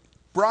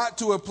brought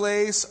to a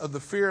place of the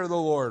fear of the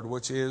Lord,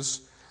 which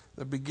is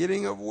the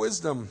beginning of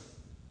wisdom.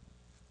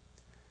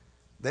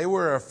 They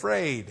were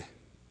afraid.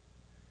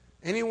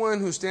 Anyone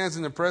who stands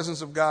in the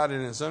presence of God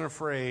and is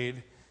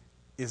unafraid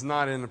is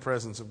not in the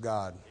presence of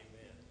God.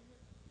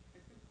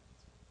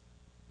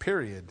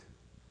 Period.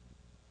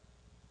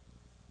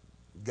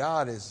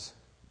 God is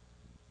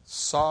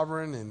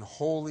sovereign and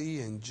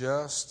holy and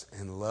just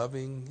and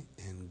loving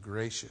and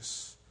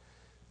gracious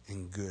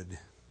and good.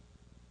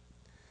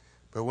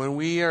 But when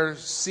we are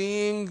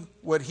seeing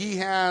what He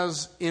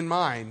has in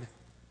mind,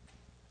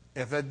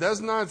 if it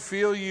does not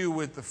fill you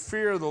with the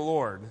fear of the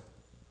Lord,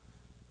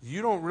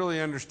 you don't really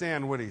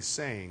understand what He's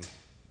saying.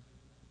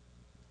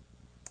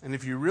 And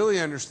if you really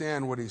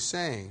understand what He's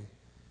saying,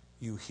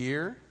 you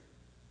hear,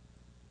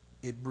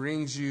 it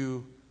brings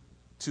you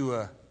to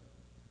a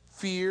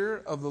fear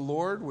of the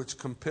Lord, which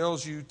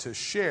compels you to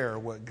share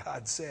what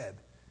God said.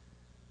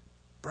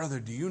 Brother,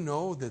 do you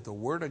know that the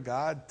Word of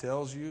God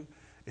tells you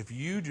if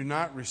you do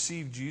not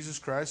receive Jesus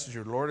Christ as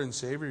your Lord and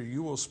Savior,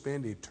 you will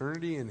spend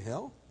eternity in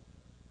hell?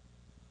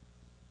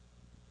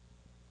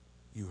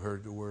 You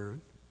heard the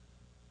Word.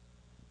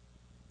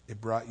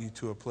 It brought you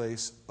to a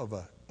place of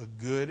a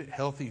good,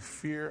 healthy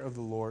fear of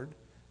the Lord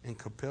and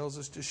compels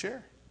us to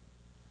share.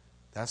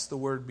 That's the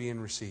Word being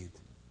received.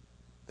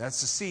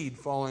 That's the seed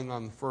falling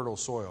on the fertile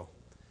soil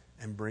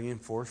and bringing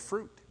forth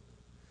fruit.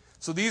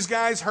 So these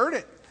guys heard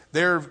it.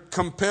 They're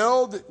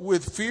compelled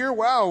with fear.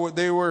 Wow,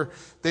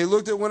 they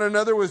looked at one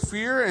another with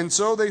fear, and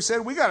so they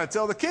said, we got to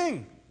tell the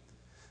king.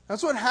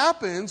 That's what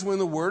happens when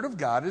the Word of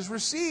God is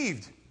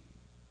received.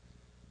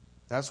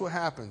 That's what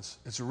happens.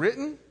 It's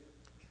written,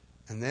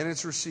 and then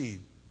it's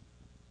received.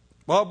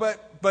 Well,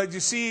 but you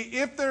see,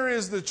 if there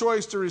is the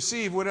choice to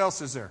receive, what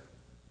else is there?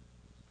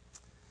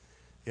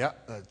 Yeah,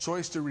 a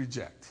choice to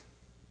reject.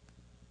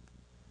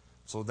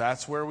 So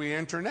that's where we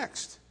enter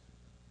next.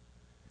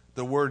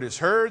 The Word is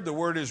heard, the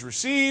Word is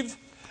received.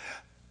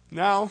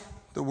 Now,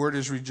 the Word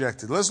is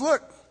rejected. Let's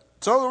look.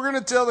 So we're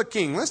going to tell the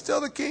king. Let's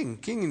tell the king.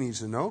 King needs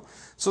to know.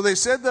 So they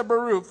said to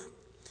Baruch,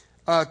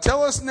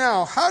 tell us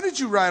now, how did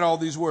you write all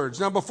these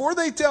words? Now, before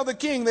they tell the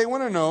king, they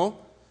want to know,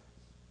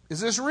 is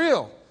this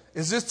real?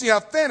 Is this the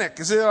authentic?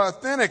 Is it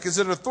authentic? Is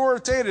it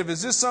authoritative?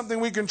 Is this something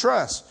we can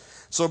trust?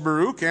 So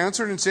Baruch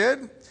answered and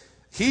said,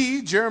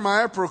 he,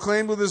 Jeremiah,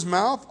 proclaimed with his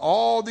mouth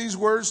all these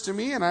words to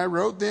me, and I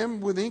wrote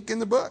them with ink in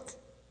the book.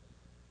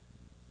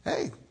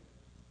 Hey,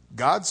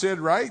 God said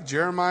right,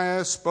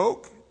 Jeremiah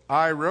spoke,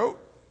 I wrote.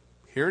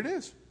 Here it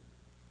is.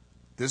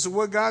 This is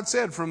what God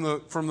said from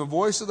the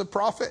voice of the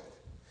prophet.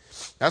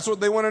 That's what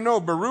they want to know.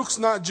 Baruch's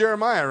not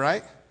Jeremiah,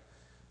 right?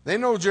 They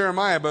know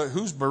Jeremiah, but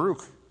who's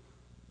Baruch?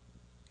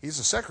 He's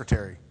a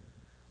secretary.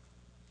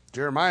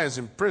 Jeremiah's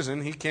in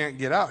prison. He can't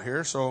get out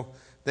here, so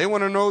they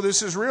want to know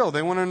this is real.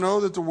 They want to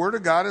know that the Word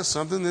of God is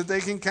something that they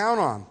can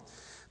count on.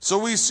 So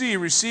we see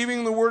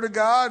receiving the Word of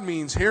God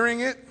means hearing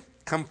it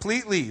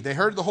completely. They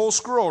heard the whole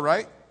scroll,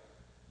 right?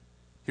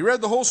 He read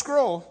the whole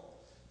scroll.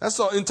 That's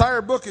the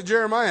entire book of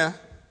Jeremiah.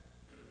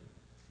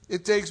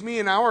 It takes me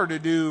an hour to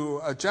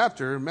do a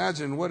chapter.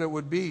 Imagine what it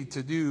would be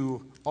to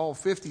do all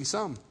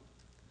 50-some.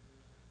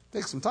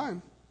 Takes some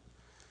time.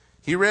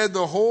 He read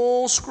the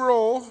whole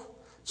scroll.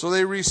 So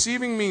they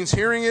receiving means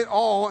hearing it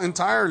all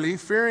entirely,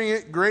 fearing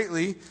it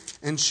greatly,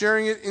 and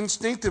sharing it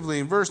instinctively.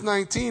 In verse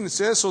 19 it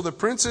says, so the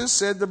princes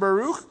said to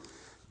Baruch,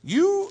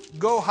 you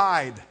go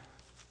hide.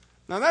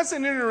 Now that's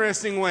an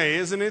interesting way,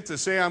 isn't it, to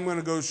say I'm going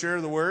to go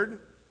share the word?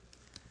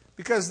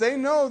 Because they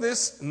know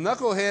this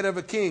knucklehead of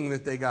a king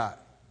that they got.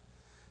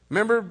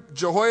 Remember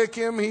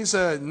Jehoiakim? He's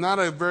not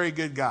a very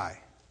good guy.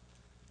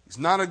 He's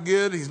not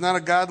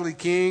a godly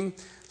king.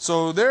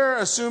 So they're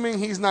assuming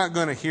he's not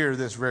going to hear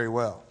this very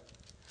well.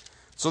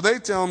 So they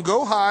tell him,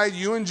 go hide,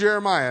 you and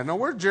Jeremiah. Now,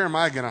 where's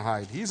Jeremiah going to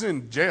hide? He's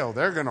in jail.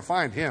 They're going to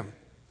find him.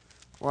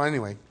 Well,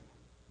 anyway.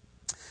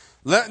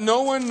 Let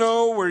no one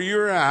know where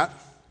you're at.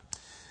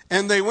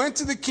 And they went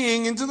to the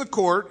king into the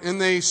court,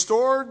 and they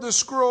stored the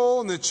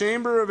scroll in the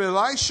chamber of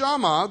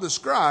Elishama, the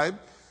scribe,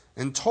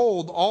 and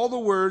told all the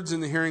words in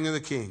the hearing of the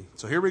king.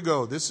 So here we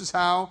go. This is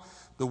how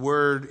the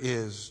word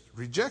is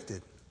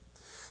rejected.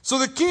 So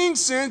the king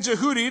sent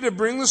Jehudi to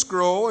bring the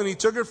scroll, and he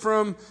took it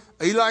from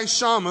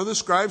Elishama, the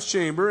scribe's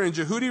chamber, and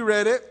Jehudi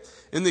read it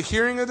in the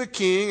hearing of the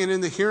king and in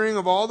the hearing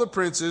of all the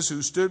princes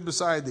who stood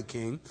beside the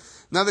king.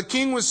 Now the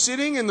king was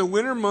sitting in the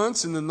winter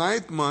months in the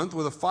 9th month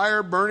with a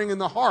fire burning in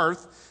the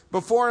hearth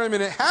before him.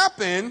 And it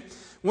happened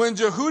when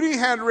Jehudi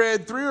had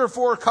read 3 or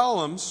 4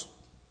 columns.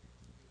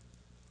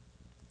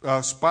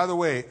 By the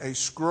way, a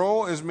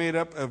scroll is made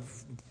up of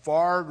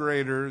far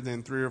greater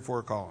than 3 or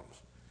 4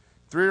 columns.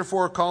 3 or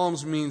 4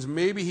 columns means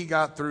maybe he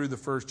got through the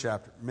first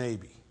chapter.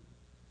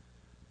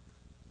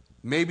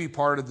 Maybe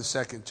part of the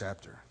second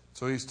chapter.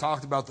 So he's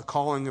talked about the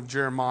calling of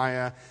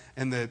Jeremiah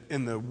and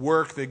the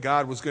work that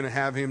God was going to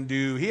have him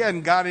do. He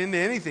hadn't got into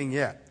anything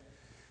yet.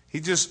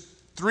 He just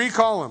 3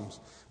 columns.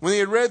 When he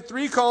had read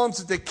 3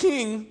 columns, the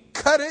king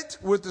cut it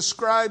with the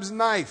scribe's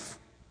knife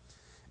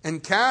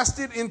and cast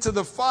it into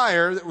the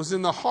fire that was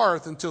in the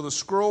hearth until the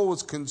scroll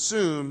was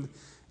consumed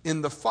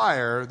in the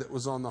fire that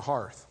was on the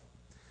hearth.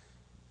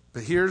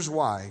 But here's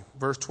why.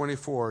 Verse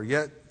 24,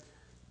 yet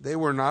they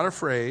were not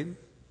afraid.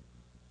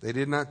 They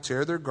did not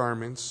tear their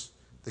garments,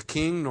 the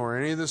king nor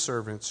any of the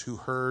servants who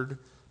heard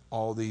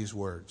all these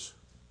words.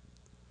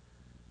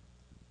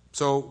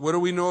 So what do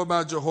we know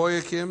about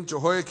Jehoiakim?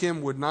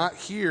 Jehoiakim would not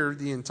hear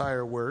the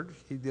entire word.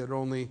 He did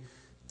only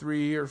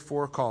 3 or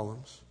 4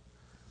 columns.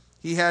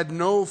 He had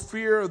no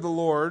fear of the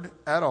Lord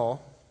at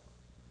all.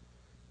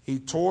 He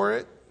tore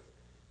it,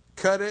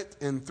 cut it,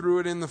 and threw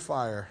it in the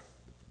fire.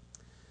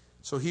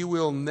 So he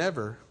will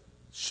never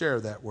share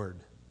that word.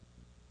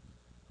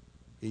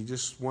 He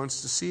just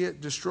wants to see it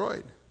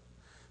destroyed.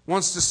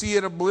 Wants to see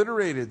it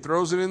obliterated,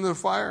 throws it in the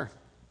fire.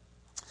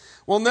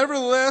 Well,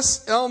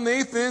 nevertheless,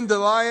 Elnathan,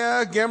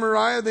 Delaiah,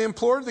 Gemariah, they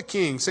implored the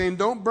king, saying,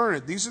 don't burn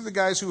it. These are the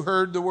guys who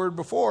heard the word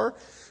before,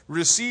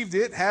 received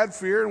it, had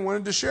fear, and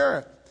wanted to share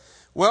it.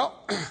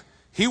 Well,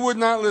 he would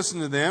not listen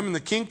to them, and the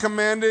king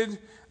commanded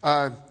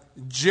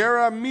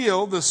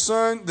Jerahmeel,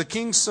 the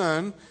king's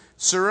son,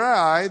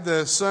 Sarai,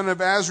 the son of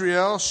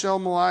Azriel,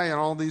 Shelmalai, and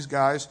all these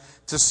guys,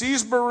 to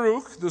seize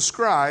Baruch, the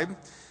scribe,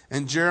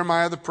 and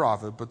Jeremiah the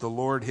prophet, but the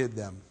Lord hid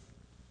them.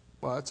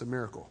 Well, that's a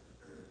miracle.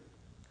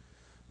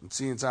 And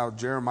seeing as how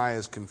Jeremiah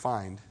is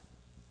confined,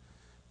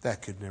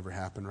 that could never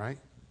happen, right?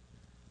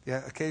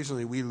 Yeah,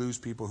 occasionally we lose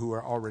people who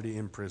are already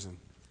in prison.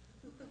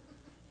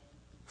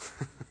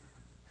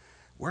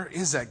 Where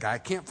is that guy? I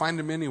can't find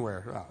him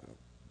anywhere.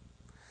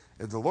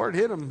 If the Lord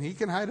hid him, he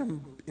can hide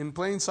him in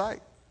plain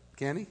sight,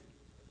 can he?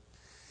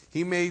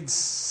 He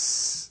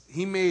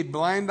made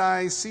blind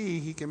eyes see.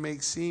 He can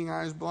make seeing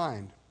eyes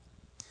blind.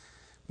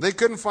 They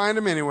couldn't find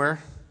him anywhere.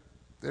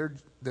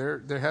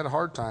 They had a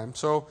hard time.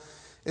 So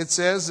it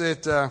says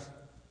that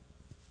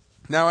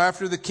now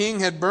after the king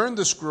had burned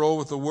the scroll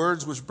with the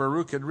words which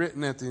Baruch had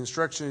written at the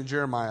instruction of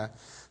Jeremiah,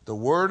 the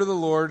word of the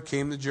Lord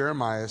came to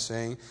Jeremiah,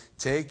 saying,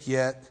 take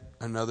yet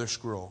another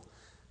scroll,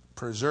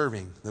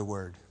 preserving the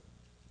word.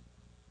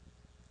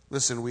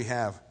 Listen, we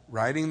have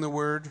writing the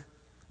word,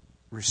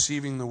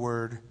 receiving the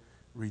word,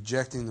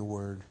 rejecting the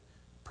word,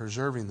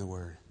 preserving the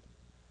word.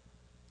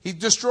 He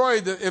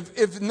destroyed,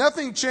 if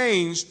nothing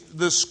changed,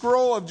 the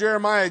scroll of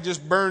Jeremiah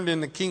just burned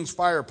in the king's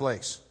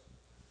fireplace.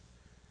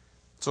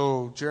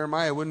 So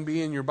Jeremiah wouldn't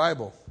be in your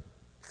Bible,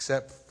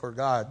 except for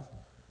God.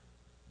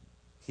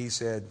 He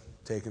said,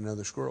 take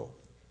another scroll.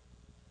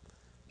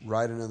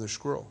 Write another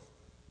scroll.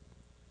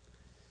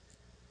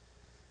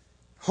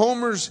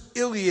 Homer's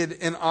Iliad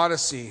and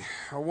Odyssey.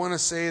 I want to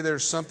say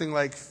there's something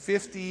like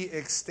 50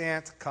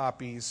 extant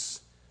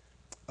copies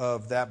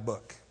of that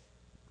book.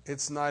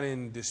 It's not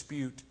in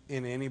dispute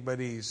in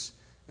anybody's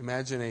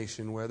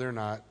imagination whether or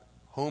not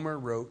Homer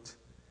wrote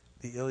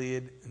the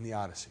Iliad and the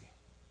Odyssey.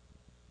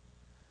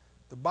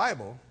 The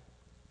Bible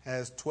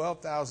has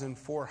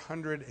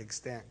 12,400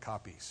 extant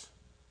copies.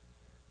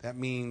 That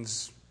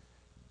means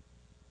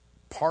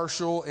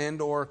partial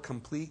and or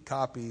complete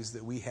copies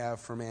that we have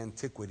from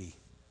antiquity.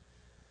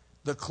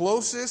 The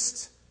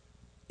closest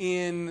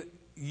in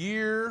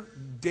year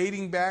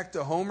dating back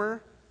to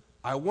Homer,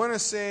 I want to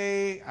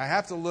say, I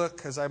have to look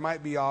because I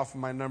might be off in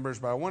my numbers,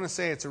 but I want to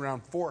say it's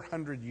around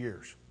 400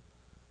 years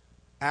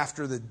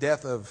after the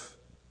death of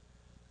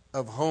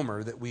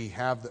Homer that we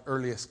have the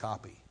earliest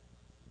copy.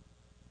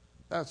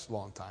 That's a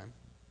long time.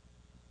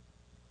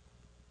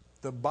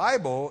 The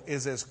Bible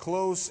is as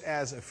close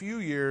as a few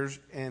years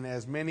and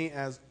as many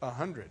as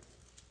 100.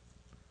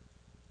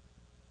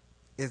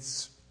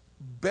 It's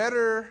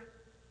better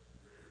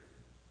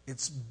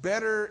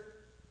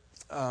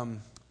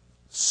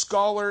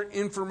scholar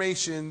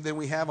information than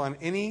we have on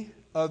any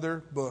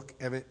other book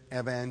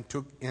of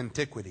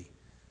antiquity.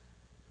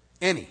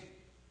 Any.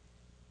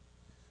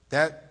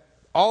 That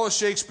all of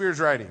Shakespeare's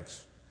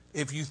writings.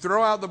 If you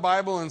throw out the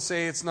Bible and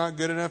say it's not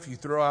good enough, you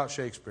throw out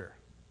Shakespeare.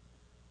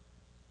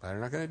 But they're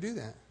not going to do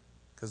that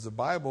because the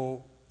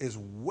Bible is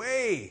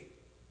way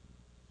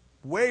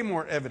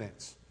more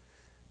evidence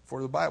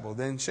for the Bible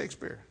than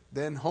Shakespeare,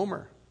 than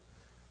Homer,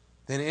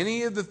 than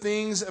any of the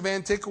things of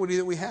antiquity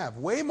that we have.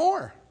 Way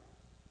more.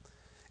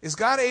 Is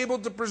God able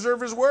to preserve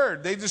His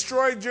Word? They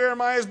destroyed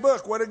Jeremiah's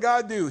book. What did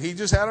God do? He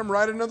just had them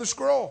write another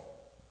scroll.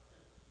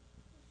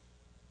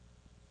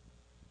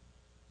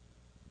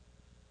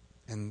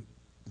 And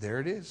there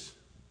it is.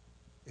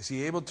 Is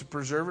He able to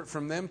preserve it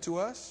from them to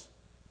us?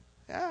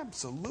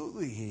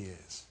 Absolutely He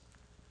is.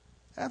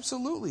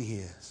 Absolutely He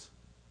is.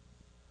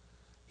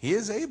 He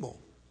is able.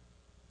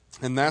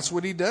 And that's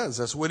what He does.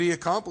 That's what He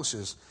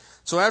accomplishes.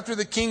 So after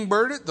the king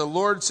burned it, the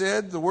Lord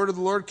said, the word of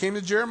the Lord came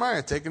to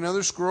Jeremiah, take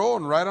another scroll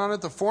and write on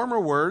it the former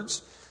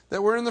words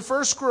that were in the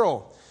first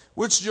scroll,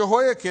 which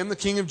Jehoiakim, the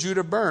king of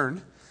Judah,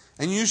 burned.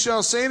 And you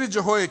shall say to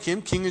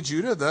Jehoiakim, king of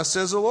Judah, thus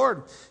says the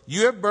Lord,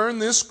 you have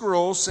burned this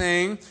scroll,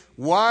 saying,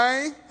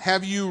 why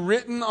have you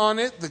written on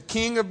it, the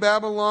king of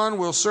Babylon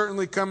will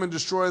certainly come and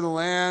destroy the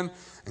land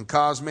and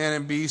cause man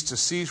and beast to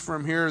cease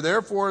from here.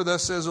 Therefore,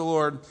 thus says the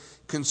Lord,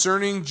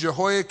 concerning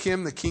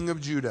Jehoiakim, the king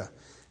of Judah,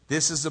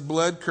 this is the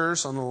blood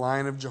curse on the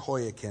line of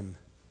Jehoiakim.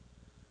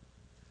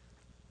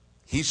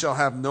 He shall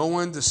have no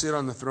one to sit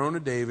on the throne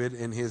of David,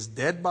 and his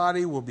dead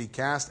body will be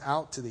cast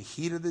out to the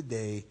heat of the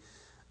day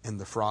and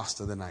the frost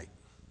of the night.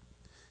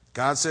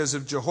 God says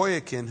of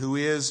Jehoiakim, who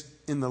is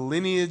in the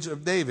lineage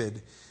of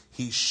David,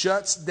 He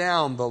shuts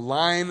down the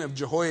line of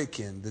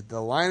Jehoiakim, that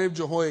the line of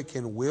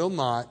Jehoiakim will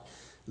not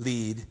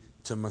lead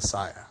to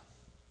Messiah.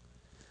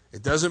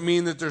 It doesn't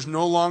mean that there's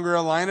no longer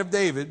a line of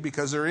David,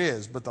 because there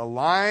is. But the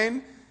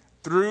line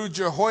through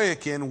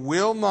Jehoiakim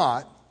will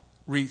not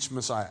reach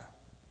Messiah.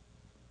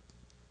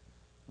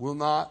 Will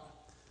not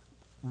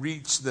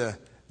reach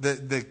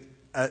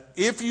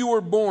if you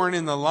were born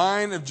in the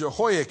line of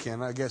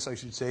Jehoiakim, I guess I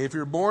should say, if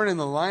you're born in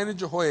the line of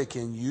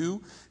Jehoiakim,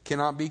 you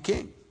cannot be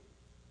king.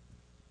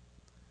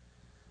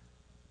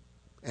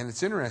 And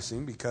it's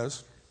interesting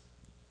because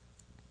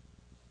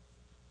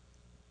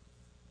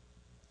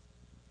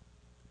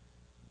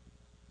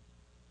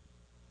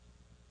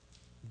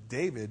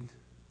David,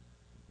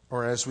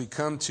 or as we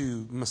come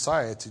to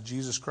Messiah, to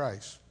Jesus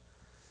Christ,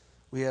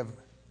 we have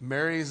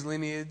Mary's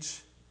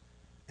lineage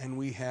and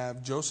we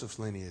have Joseph's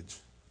lineage.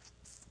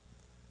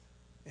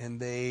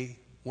 And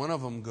one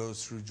of them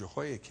goes through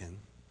Jehoiakim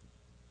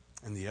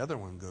and the other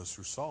one goes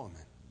through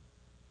Solomon.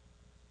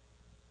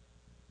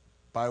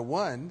 By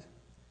one,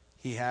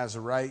 he has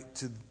a right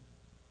to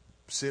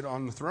sit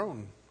on the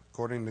throne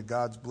according to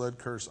God's blood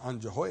curse on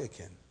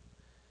Jehoiakim.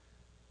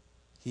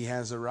 He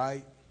has a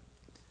right,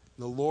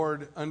 the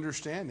Lord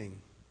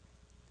understanding,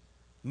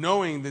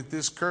 knowing that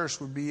this curse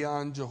would be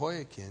on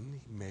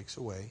Jehoiakim, he makes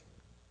a way.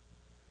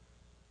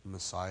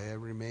 Messiah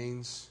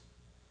remains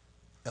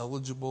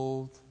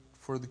eligible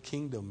for the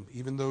kingdom,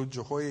 even though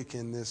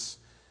Jehoiakim, this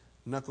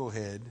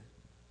knucklehead,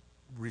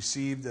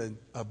 received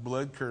a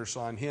blood curse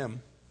on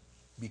him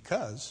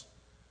because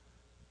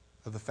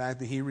of the fact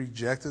that he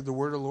rejected the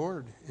word of the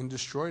Lord and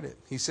destroyed it.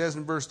 He says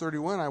in verse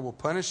 31, I will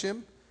punish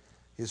him,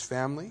 his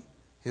family,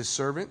 his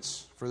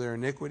servants for their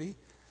iniquity.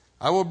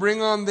 I will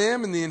bring on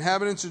them and the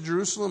inhabitants of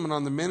Jerusalem and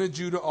on the men of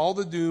Judah all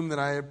the doom that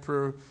I have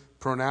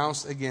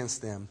pronounced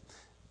against them.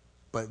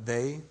 But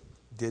they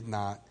did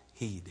not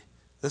heed.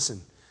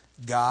 Listen,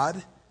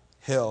 God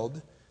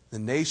held the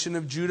nation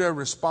of Judah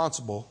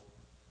responsible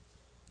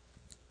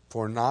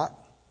for not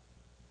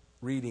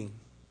reading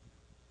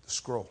the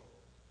scroll.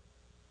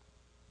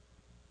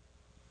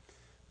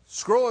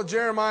 Scroll of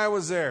Jeremiah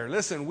was there.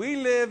 Listen, we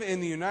live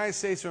in the United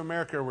States of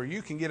America where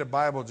you can get a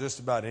Bible just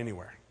about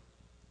anywhere.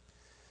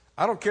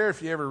 I don't care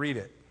if you ever read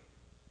it.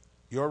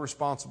 You're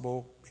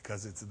responsible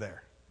because it's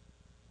there.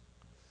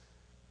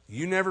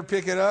 You never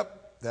pick it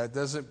up, that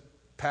doesn't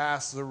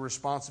pass the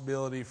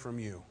responsibility from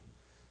you.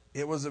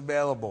 It was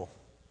available.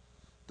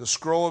 The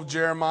scroll of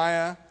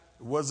Jeremiah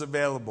was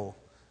available.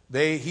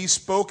 He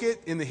spoke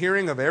it in the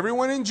hearing of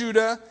everyone in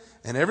Judah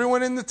and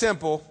everyone in the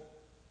temple.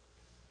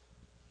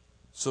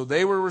 So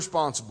they were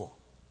responsible.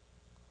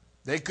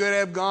 They could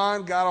have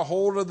got a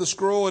hold of the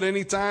scroll at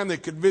any time. They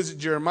could visit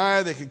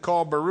Jeremiah. They could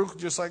call Baruch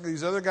just like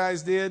these other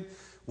guys did.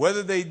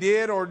 Whether they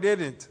did or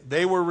didn't,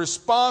 they were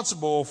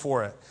responsible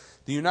for it.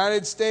 The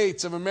United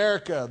States of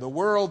America, the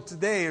world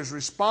today, is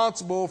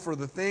responsible for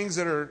the things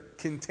that are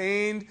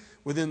contained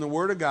within the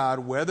Word of God,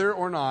 whether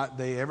or not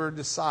they ever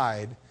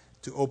decide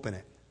to open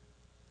it.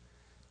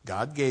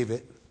 God gave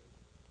it.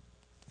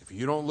 If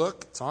you don't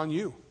look, it's on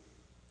you.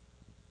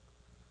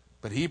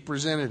 But He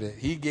presented it.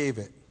 He gave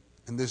it.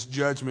 And this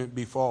judgment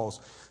befalls.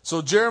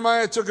 So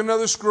Jeremiah took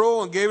another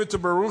scroll and gave it to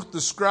Baruch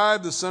the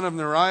scribe, the son of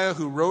Neriah,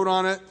 who wrote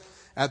on it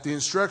at the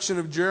instruction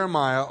of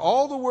Jeremiah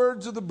all the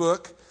words of the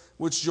book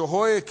which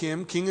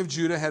Jehoiakim, king of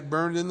Judah, had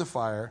burned in the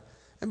fire.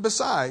 And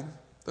beside,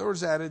 there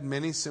was added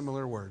many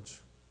similar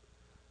words.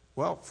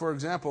 Well, for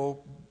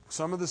example,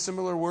 some of the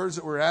similar words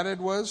that were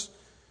added was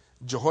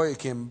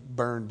Jehoiakim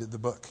burned the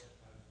book.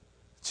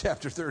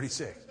 Chapter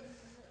 36.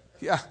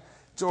 Yeah,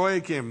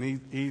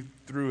 Jehoiakim, he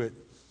threw it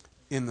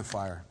in the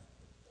fire.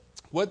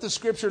 What the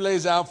Scripture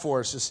lays out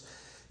for us is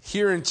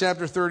here in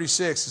chapter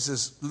 36 is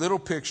this little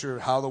picture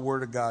of how the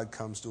Word of God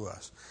comes to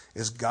us.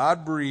 It's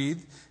God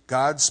breathed.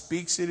 God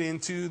speaks it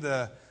into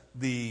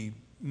the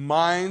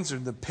minds or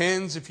the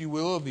pens, if you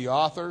will, of the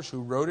authors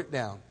who wrote it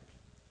down.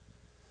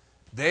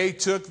 They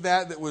took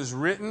that was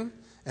written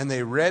and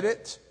they read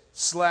it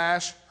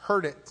 /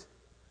 heard it.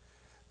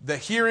 The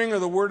hearing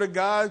of the Word of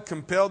God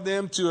compelled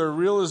them to a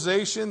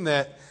realization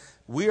that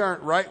we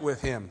aren't right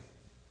with Him.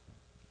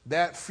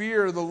 That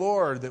fear of the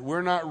Lord, that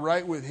we're not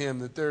right with Him,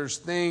 that there's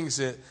things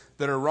that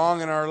are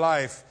wrong in our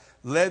life,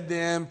 led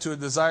them to a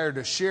desire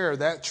to share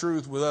that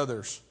truth with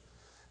others.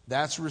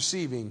 That's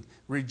receiving.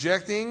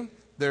 Rejecting,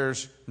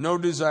 there's no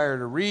desire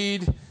to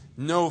read,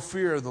 no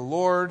fear of the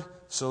Lord,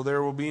 so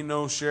there will be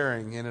no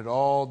sharing, and it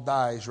all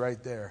dies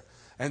right there.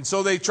 And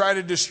so they try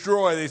to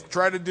destroy, they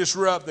try to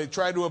disrupt, they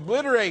try to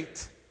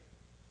obliterate.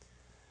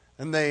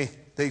 And they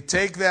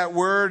take that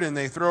word and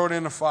they throw it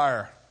in a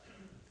fire.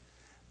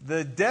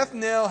 The death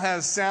knell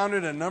has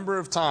sounded a number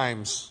of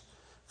times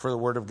for the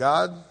Word of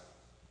God,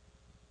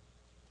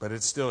 but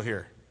it's still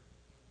here.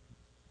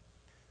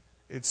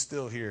 It's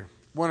still here.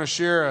 I want to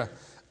share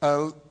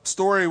a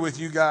story with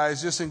you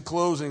guys just in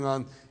closing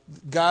on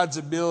God's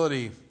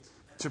ability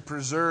to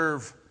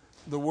preserve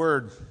the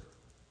Word.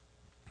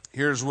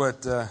 Here's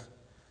what the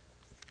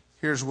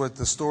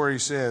story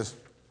says.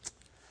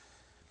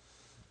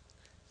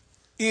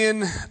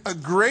 In a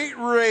great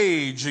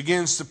rage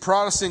against the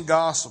Protestant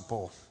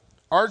gospel,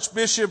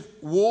 Archbishop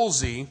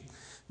Wolsey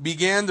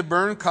began to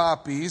burn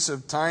copies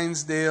of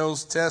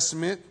Tyndale's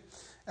Testament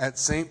at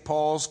St.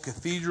 Paul's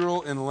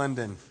Cathedral in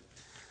London.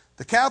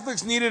 The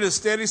Catholics needed a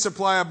steady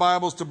supply of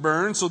Bibles to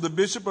burn, so the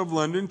Bishop of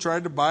London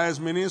tried to buy as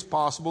many as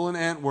possible in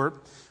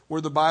Antwerp, where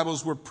the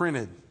Bibles were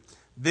printed.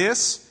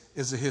 This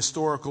is a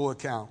historical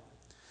account.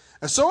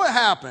 And so it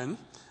happened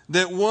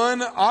that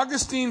one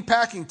Augustine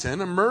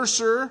Pakington, a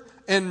mercer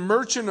and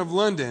merchant of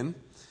London,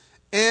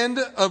 and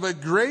of a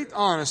great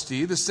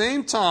honesty, the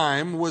same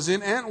time was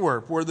in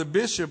Antwerp, where the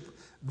bishop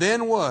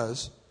then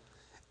was.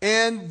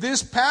 And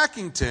this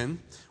Pakington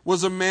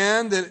was a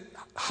man that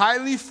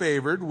highly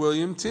favored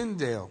William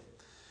Tyndale.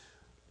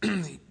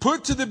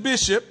 Put to the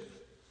bishop,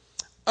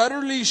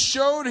 utterly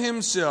showed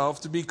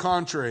himself to be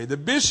contrary. The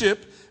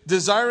bishop,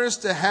 desirous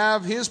to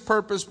have his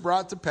purpose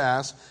brought to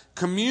pass,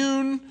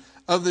 commune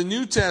of the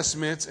New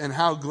Testaments, and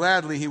how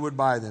gladly he would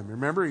buy them.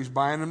 Remember, he's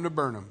buying them to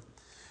burn them.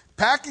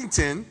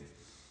 Pakington,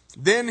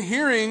 then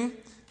hearing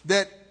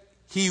that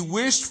he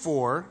wished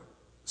for,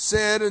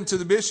 said unto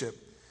the bishop,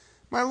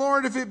 My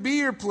lord, if it be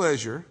your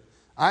pleasure,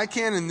 I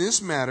can in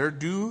this matter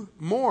do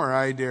more,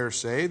 I dare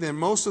say, than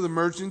most of the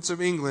merchants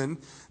of England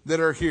that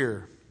are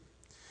here.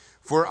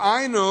 For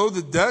I know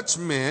the Dutch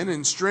men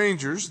and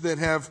strangers that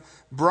have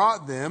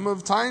brought them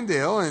of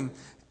Tyndale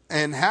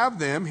and have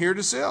them here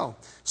to sell.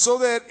 So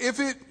that if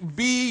it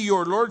be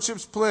your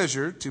lordship's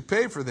pleasure to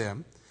pay for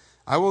them,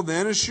 I will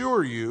then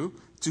assure you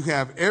to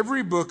have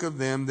every book of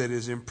them that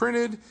is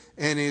imprinted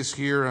and is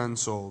here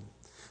unsold.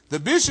 The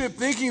bishop,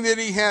 thinking that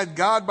he had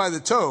God by the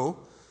toe,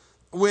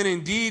 when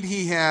indeed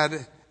he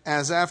had,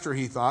 as after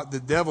he thought, the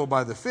devil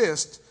by the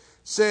fist,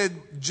 said,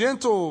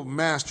 Gentle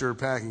Master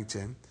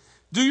Pakington,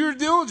 do your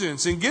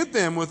diligence and get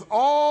them. With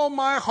all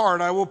my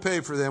heart I will pay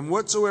for them,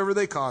 whatsoever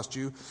they cost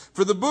you.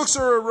 For the books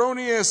are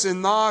erroneous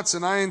and naughts,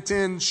 and I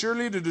intend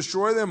surely to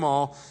destroy them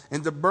all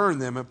and to burn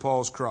them at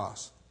Paul's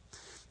cross.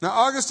 Now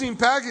Augustine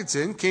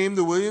Pakington came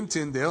to William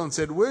Tyndale and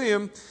said,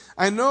 William,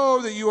 I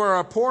know that you are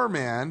a poor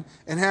man,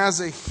 and has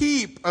a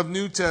heap of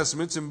New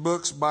Testaments and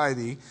books by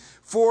thee,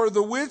 for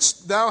the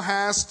which thou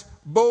hast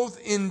both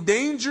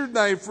endangered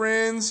thy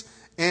friends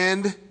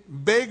and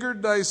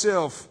beggared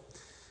thyself.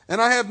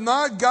 And I have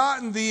not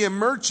gotten thee a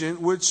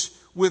merchant which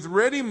with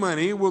ready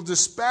money will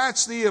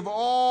dispatch thee of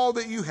all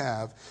that you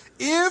have,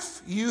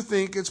 if you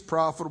think it's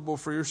profitable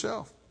for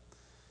yourself.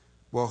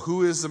 Well,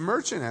 who is the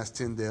merchant? Asked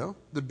Tyndale.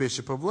 The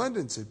Bishop of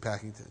London, said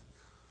Pakington.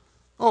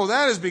 Oh,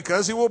 that is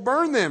because he will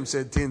burn them,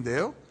 said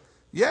Tyndale.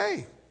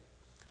 Yea.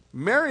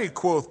 Marry,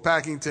 quoth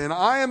Pakington,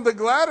 I am the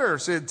gladder,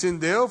 said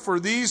Tyndale, for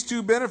these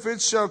two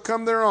benefits shall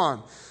come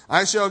thereon.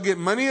 I shall get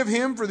money of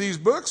him for these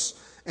books,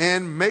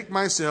 and make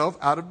myself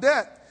out of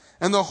debt.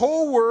 And the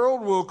whole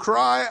world will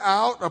cry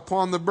out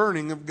upon the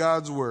burning of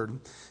God's word.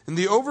 And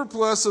the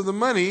overplus of the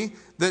money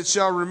that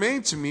shall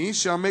remain to me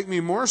shall make me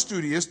more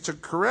studious to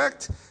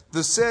correct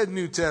the said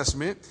New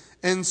Testament,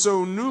 and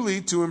so newly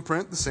to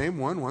imprint the same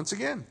one once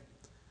again.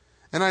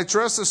 And I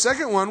trust the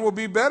second one will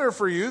be better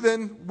for you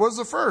than was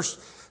the first.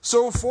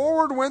 So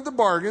forward went the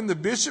bargain. The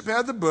bishop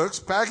had the books,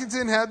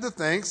 Pakington had the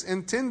thanks,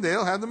 and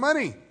Tyndale had the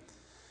money.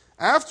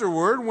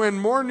 Afterward, when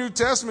more New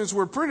Testaments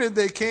were printed,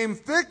 they came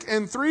thick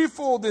and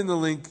threefold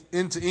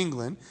into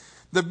England.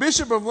 The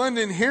Bishop of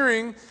London,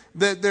 hearing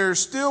that there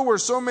still were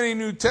so many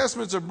New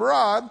Testaments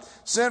abroad,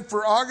 sent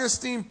for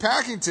Augustine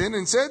Pakington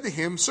and said to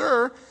him,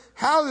 Sir,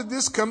 how did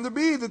this come to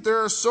be that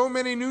there are so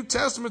many New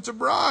Testaments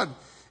abroad?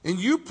 And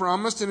you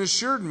promised and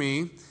assured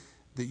me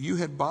that you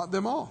had bought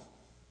them all.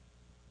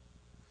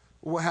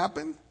 What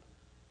happened?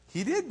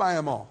 He did buy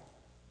them all.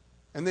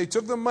 And they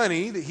took the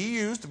money that he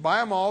used to buy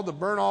them all, to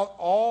burn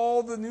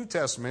all the New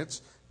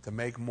Testaments, to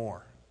make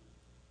more.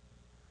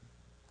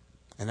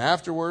 And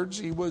afterwards,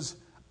 he was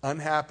an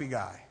unhappy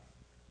guy.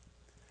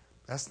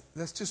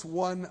 That's just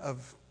one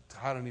of,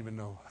 I don't even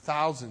know,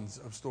 thousands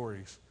of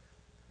stories.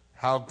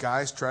 How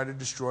guys try to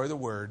destroy the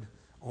Word,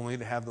 only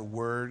to have the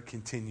Word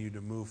continue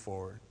to move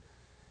forward.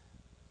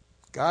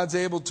 God's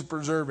able to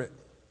preserve it.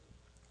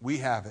 We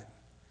have it.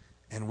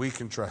 And we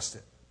can trust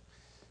it.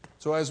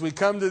 So as we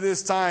come to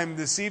this time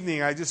this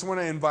evening, I just want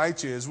to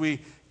invite you, as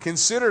we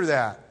consider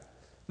that,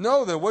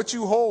 know that what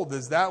you hold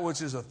is that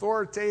which is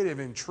authoritative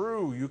and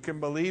true. You can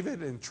believe it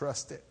and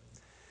trust it.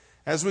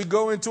 As we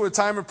go into a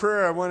time of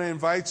prayer, I want to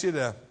invite you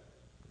to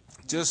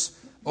just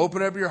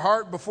open up your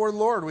heart before the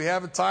Lord. We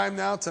have a time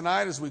now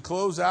tonight as we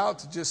close out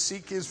to just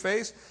seek His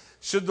face.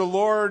 Should the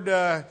Lord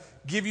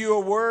give you a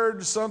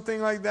word,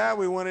 something like that,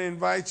 we want to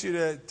invite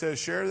you to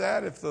share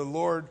that. If the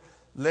Lord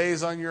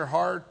lays on your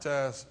heart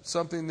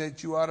something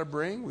that you ought to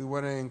bring, we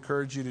want to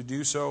encourage you to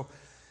do so.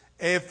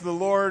 If the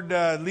Lord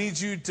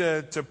leads you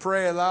to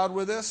pray aloud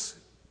with us,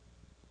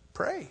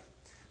 pray.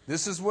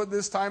 This is what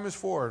this time is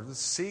for.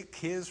 Seek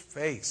His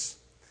face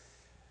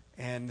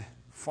and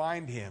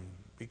find Him,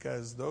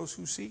 because those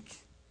who seek,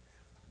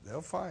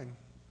 they'll find.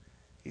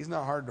 He's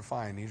not hard to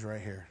find. He's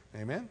right here.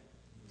 Amen?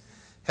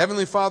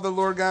 Heavenly Father,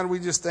 Lord God, we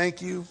just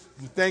thank you.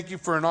 We thank you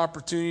for an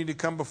opportunity to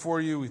come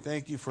before you. We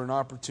thank you for an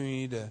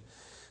opportunity to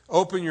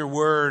open your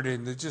word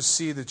and to just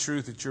see the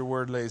truth that your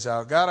word lays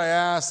out. God, I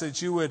ask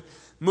that you would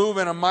move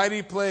in a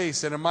mighty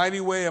place, in a mighty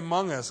way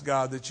among us,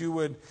 God, that you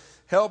would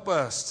help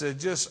us to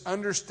just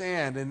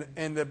understand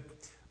and to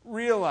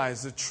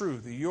realize the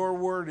truth, that your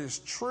word is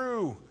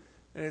true,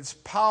 and it's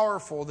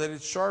powerful, that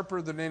it's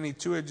sharper than any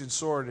two-edged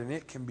sword, and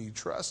it can be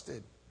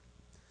trusted.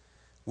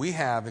 We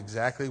have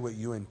exactly what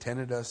you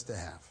intended us to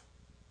have.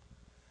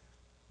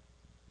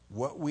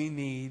 What we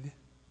need,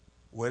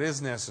 what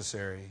is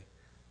necessary,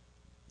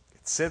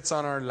 it sits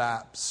on our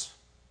laps,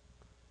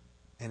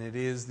 and it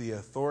is the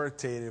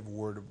authoritative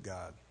Word of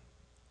God.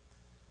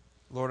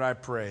 Lord, I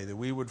pray that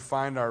we would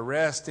find our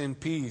rest in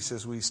peace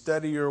as we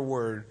study your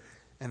Word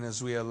and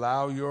as we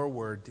allow your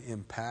Word to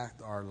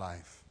impact our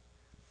life.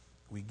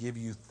 We give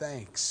you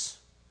thanks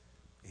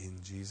in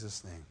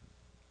Jesus' name.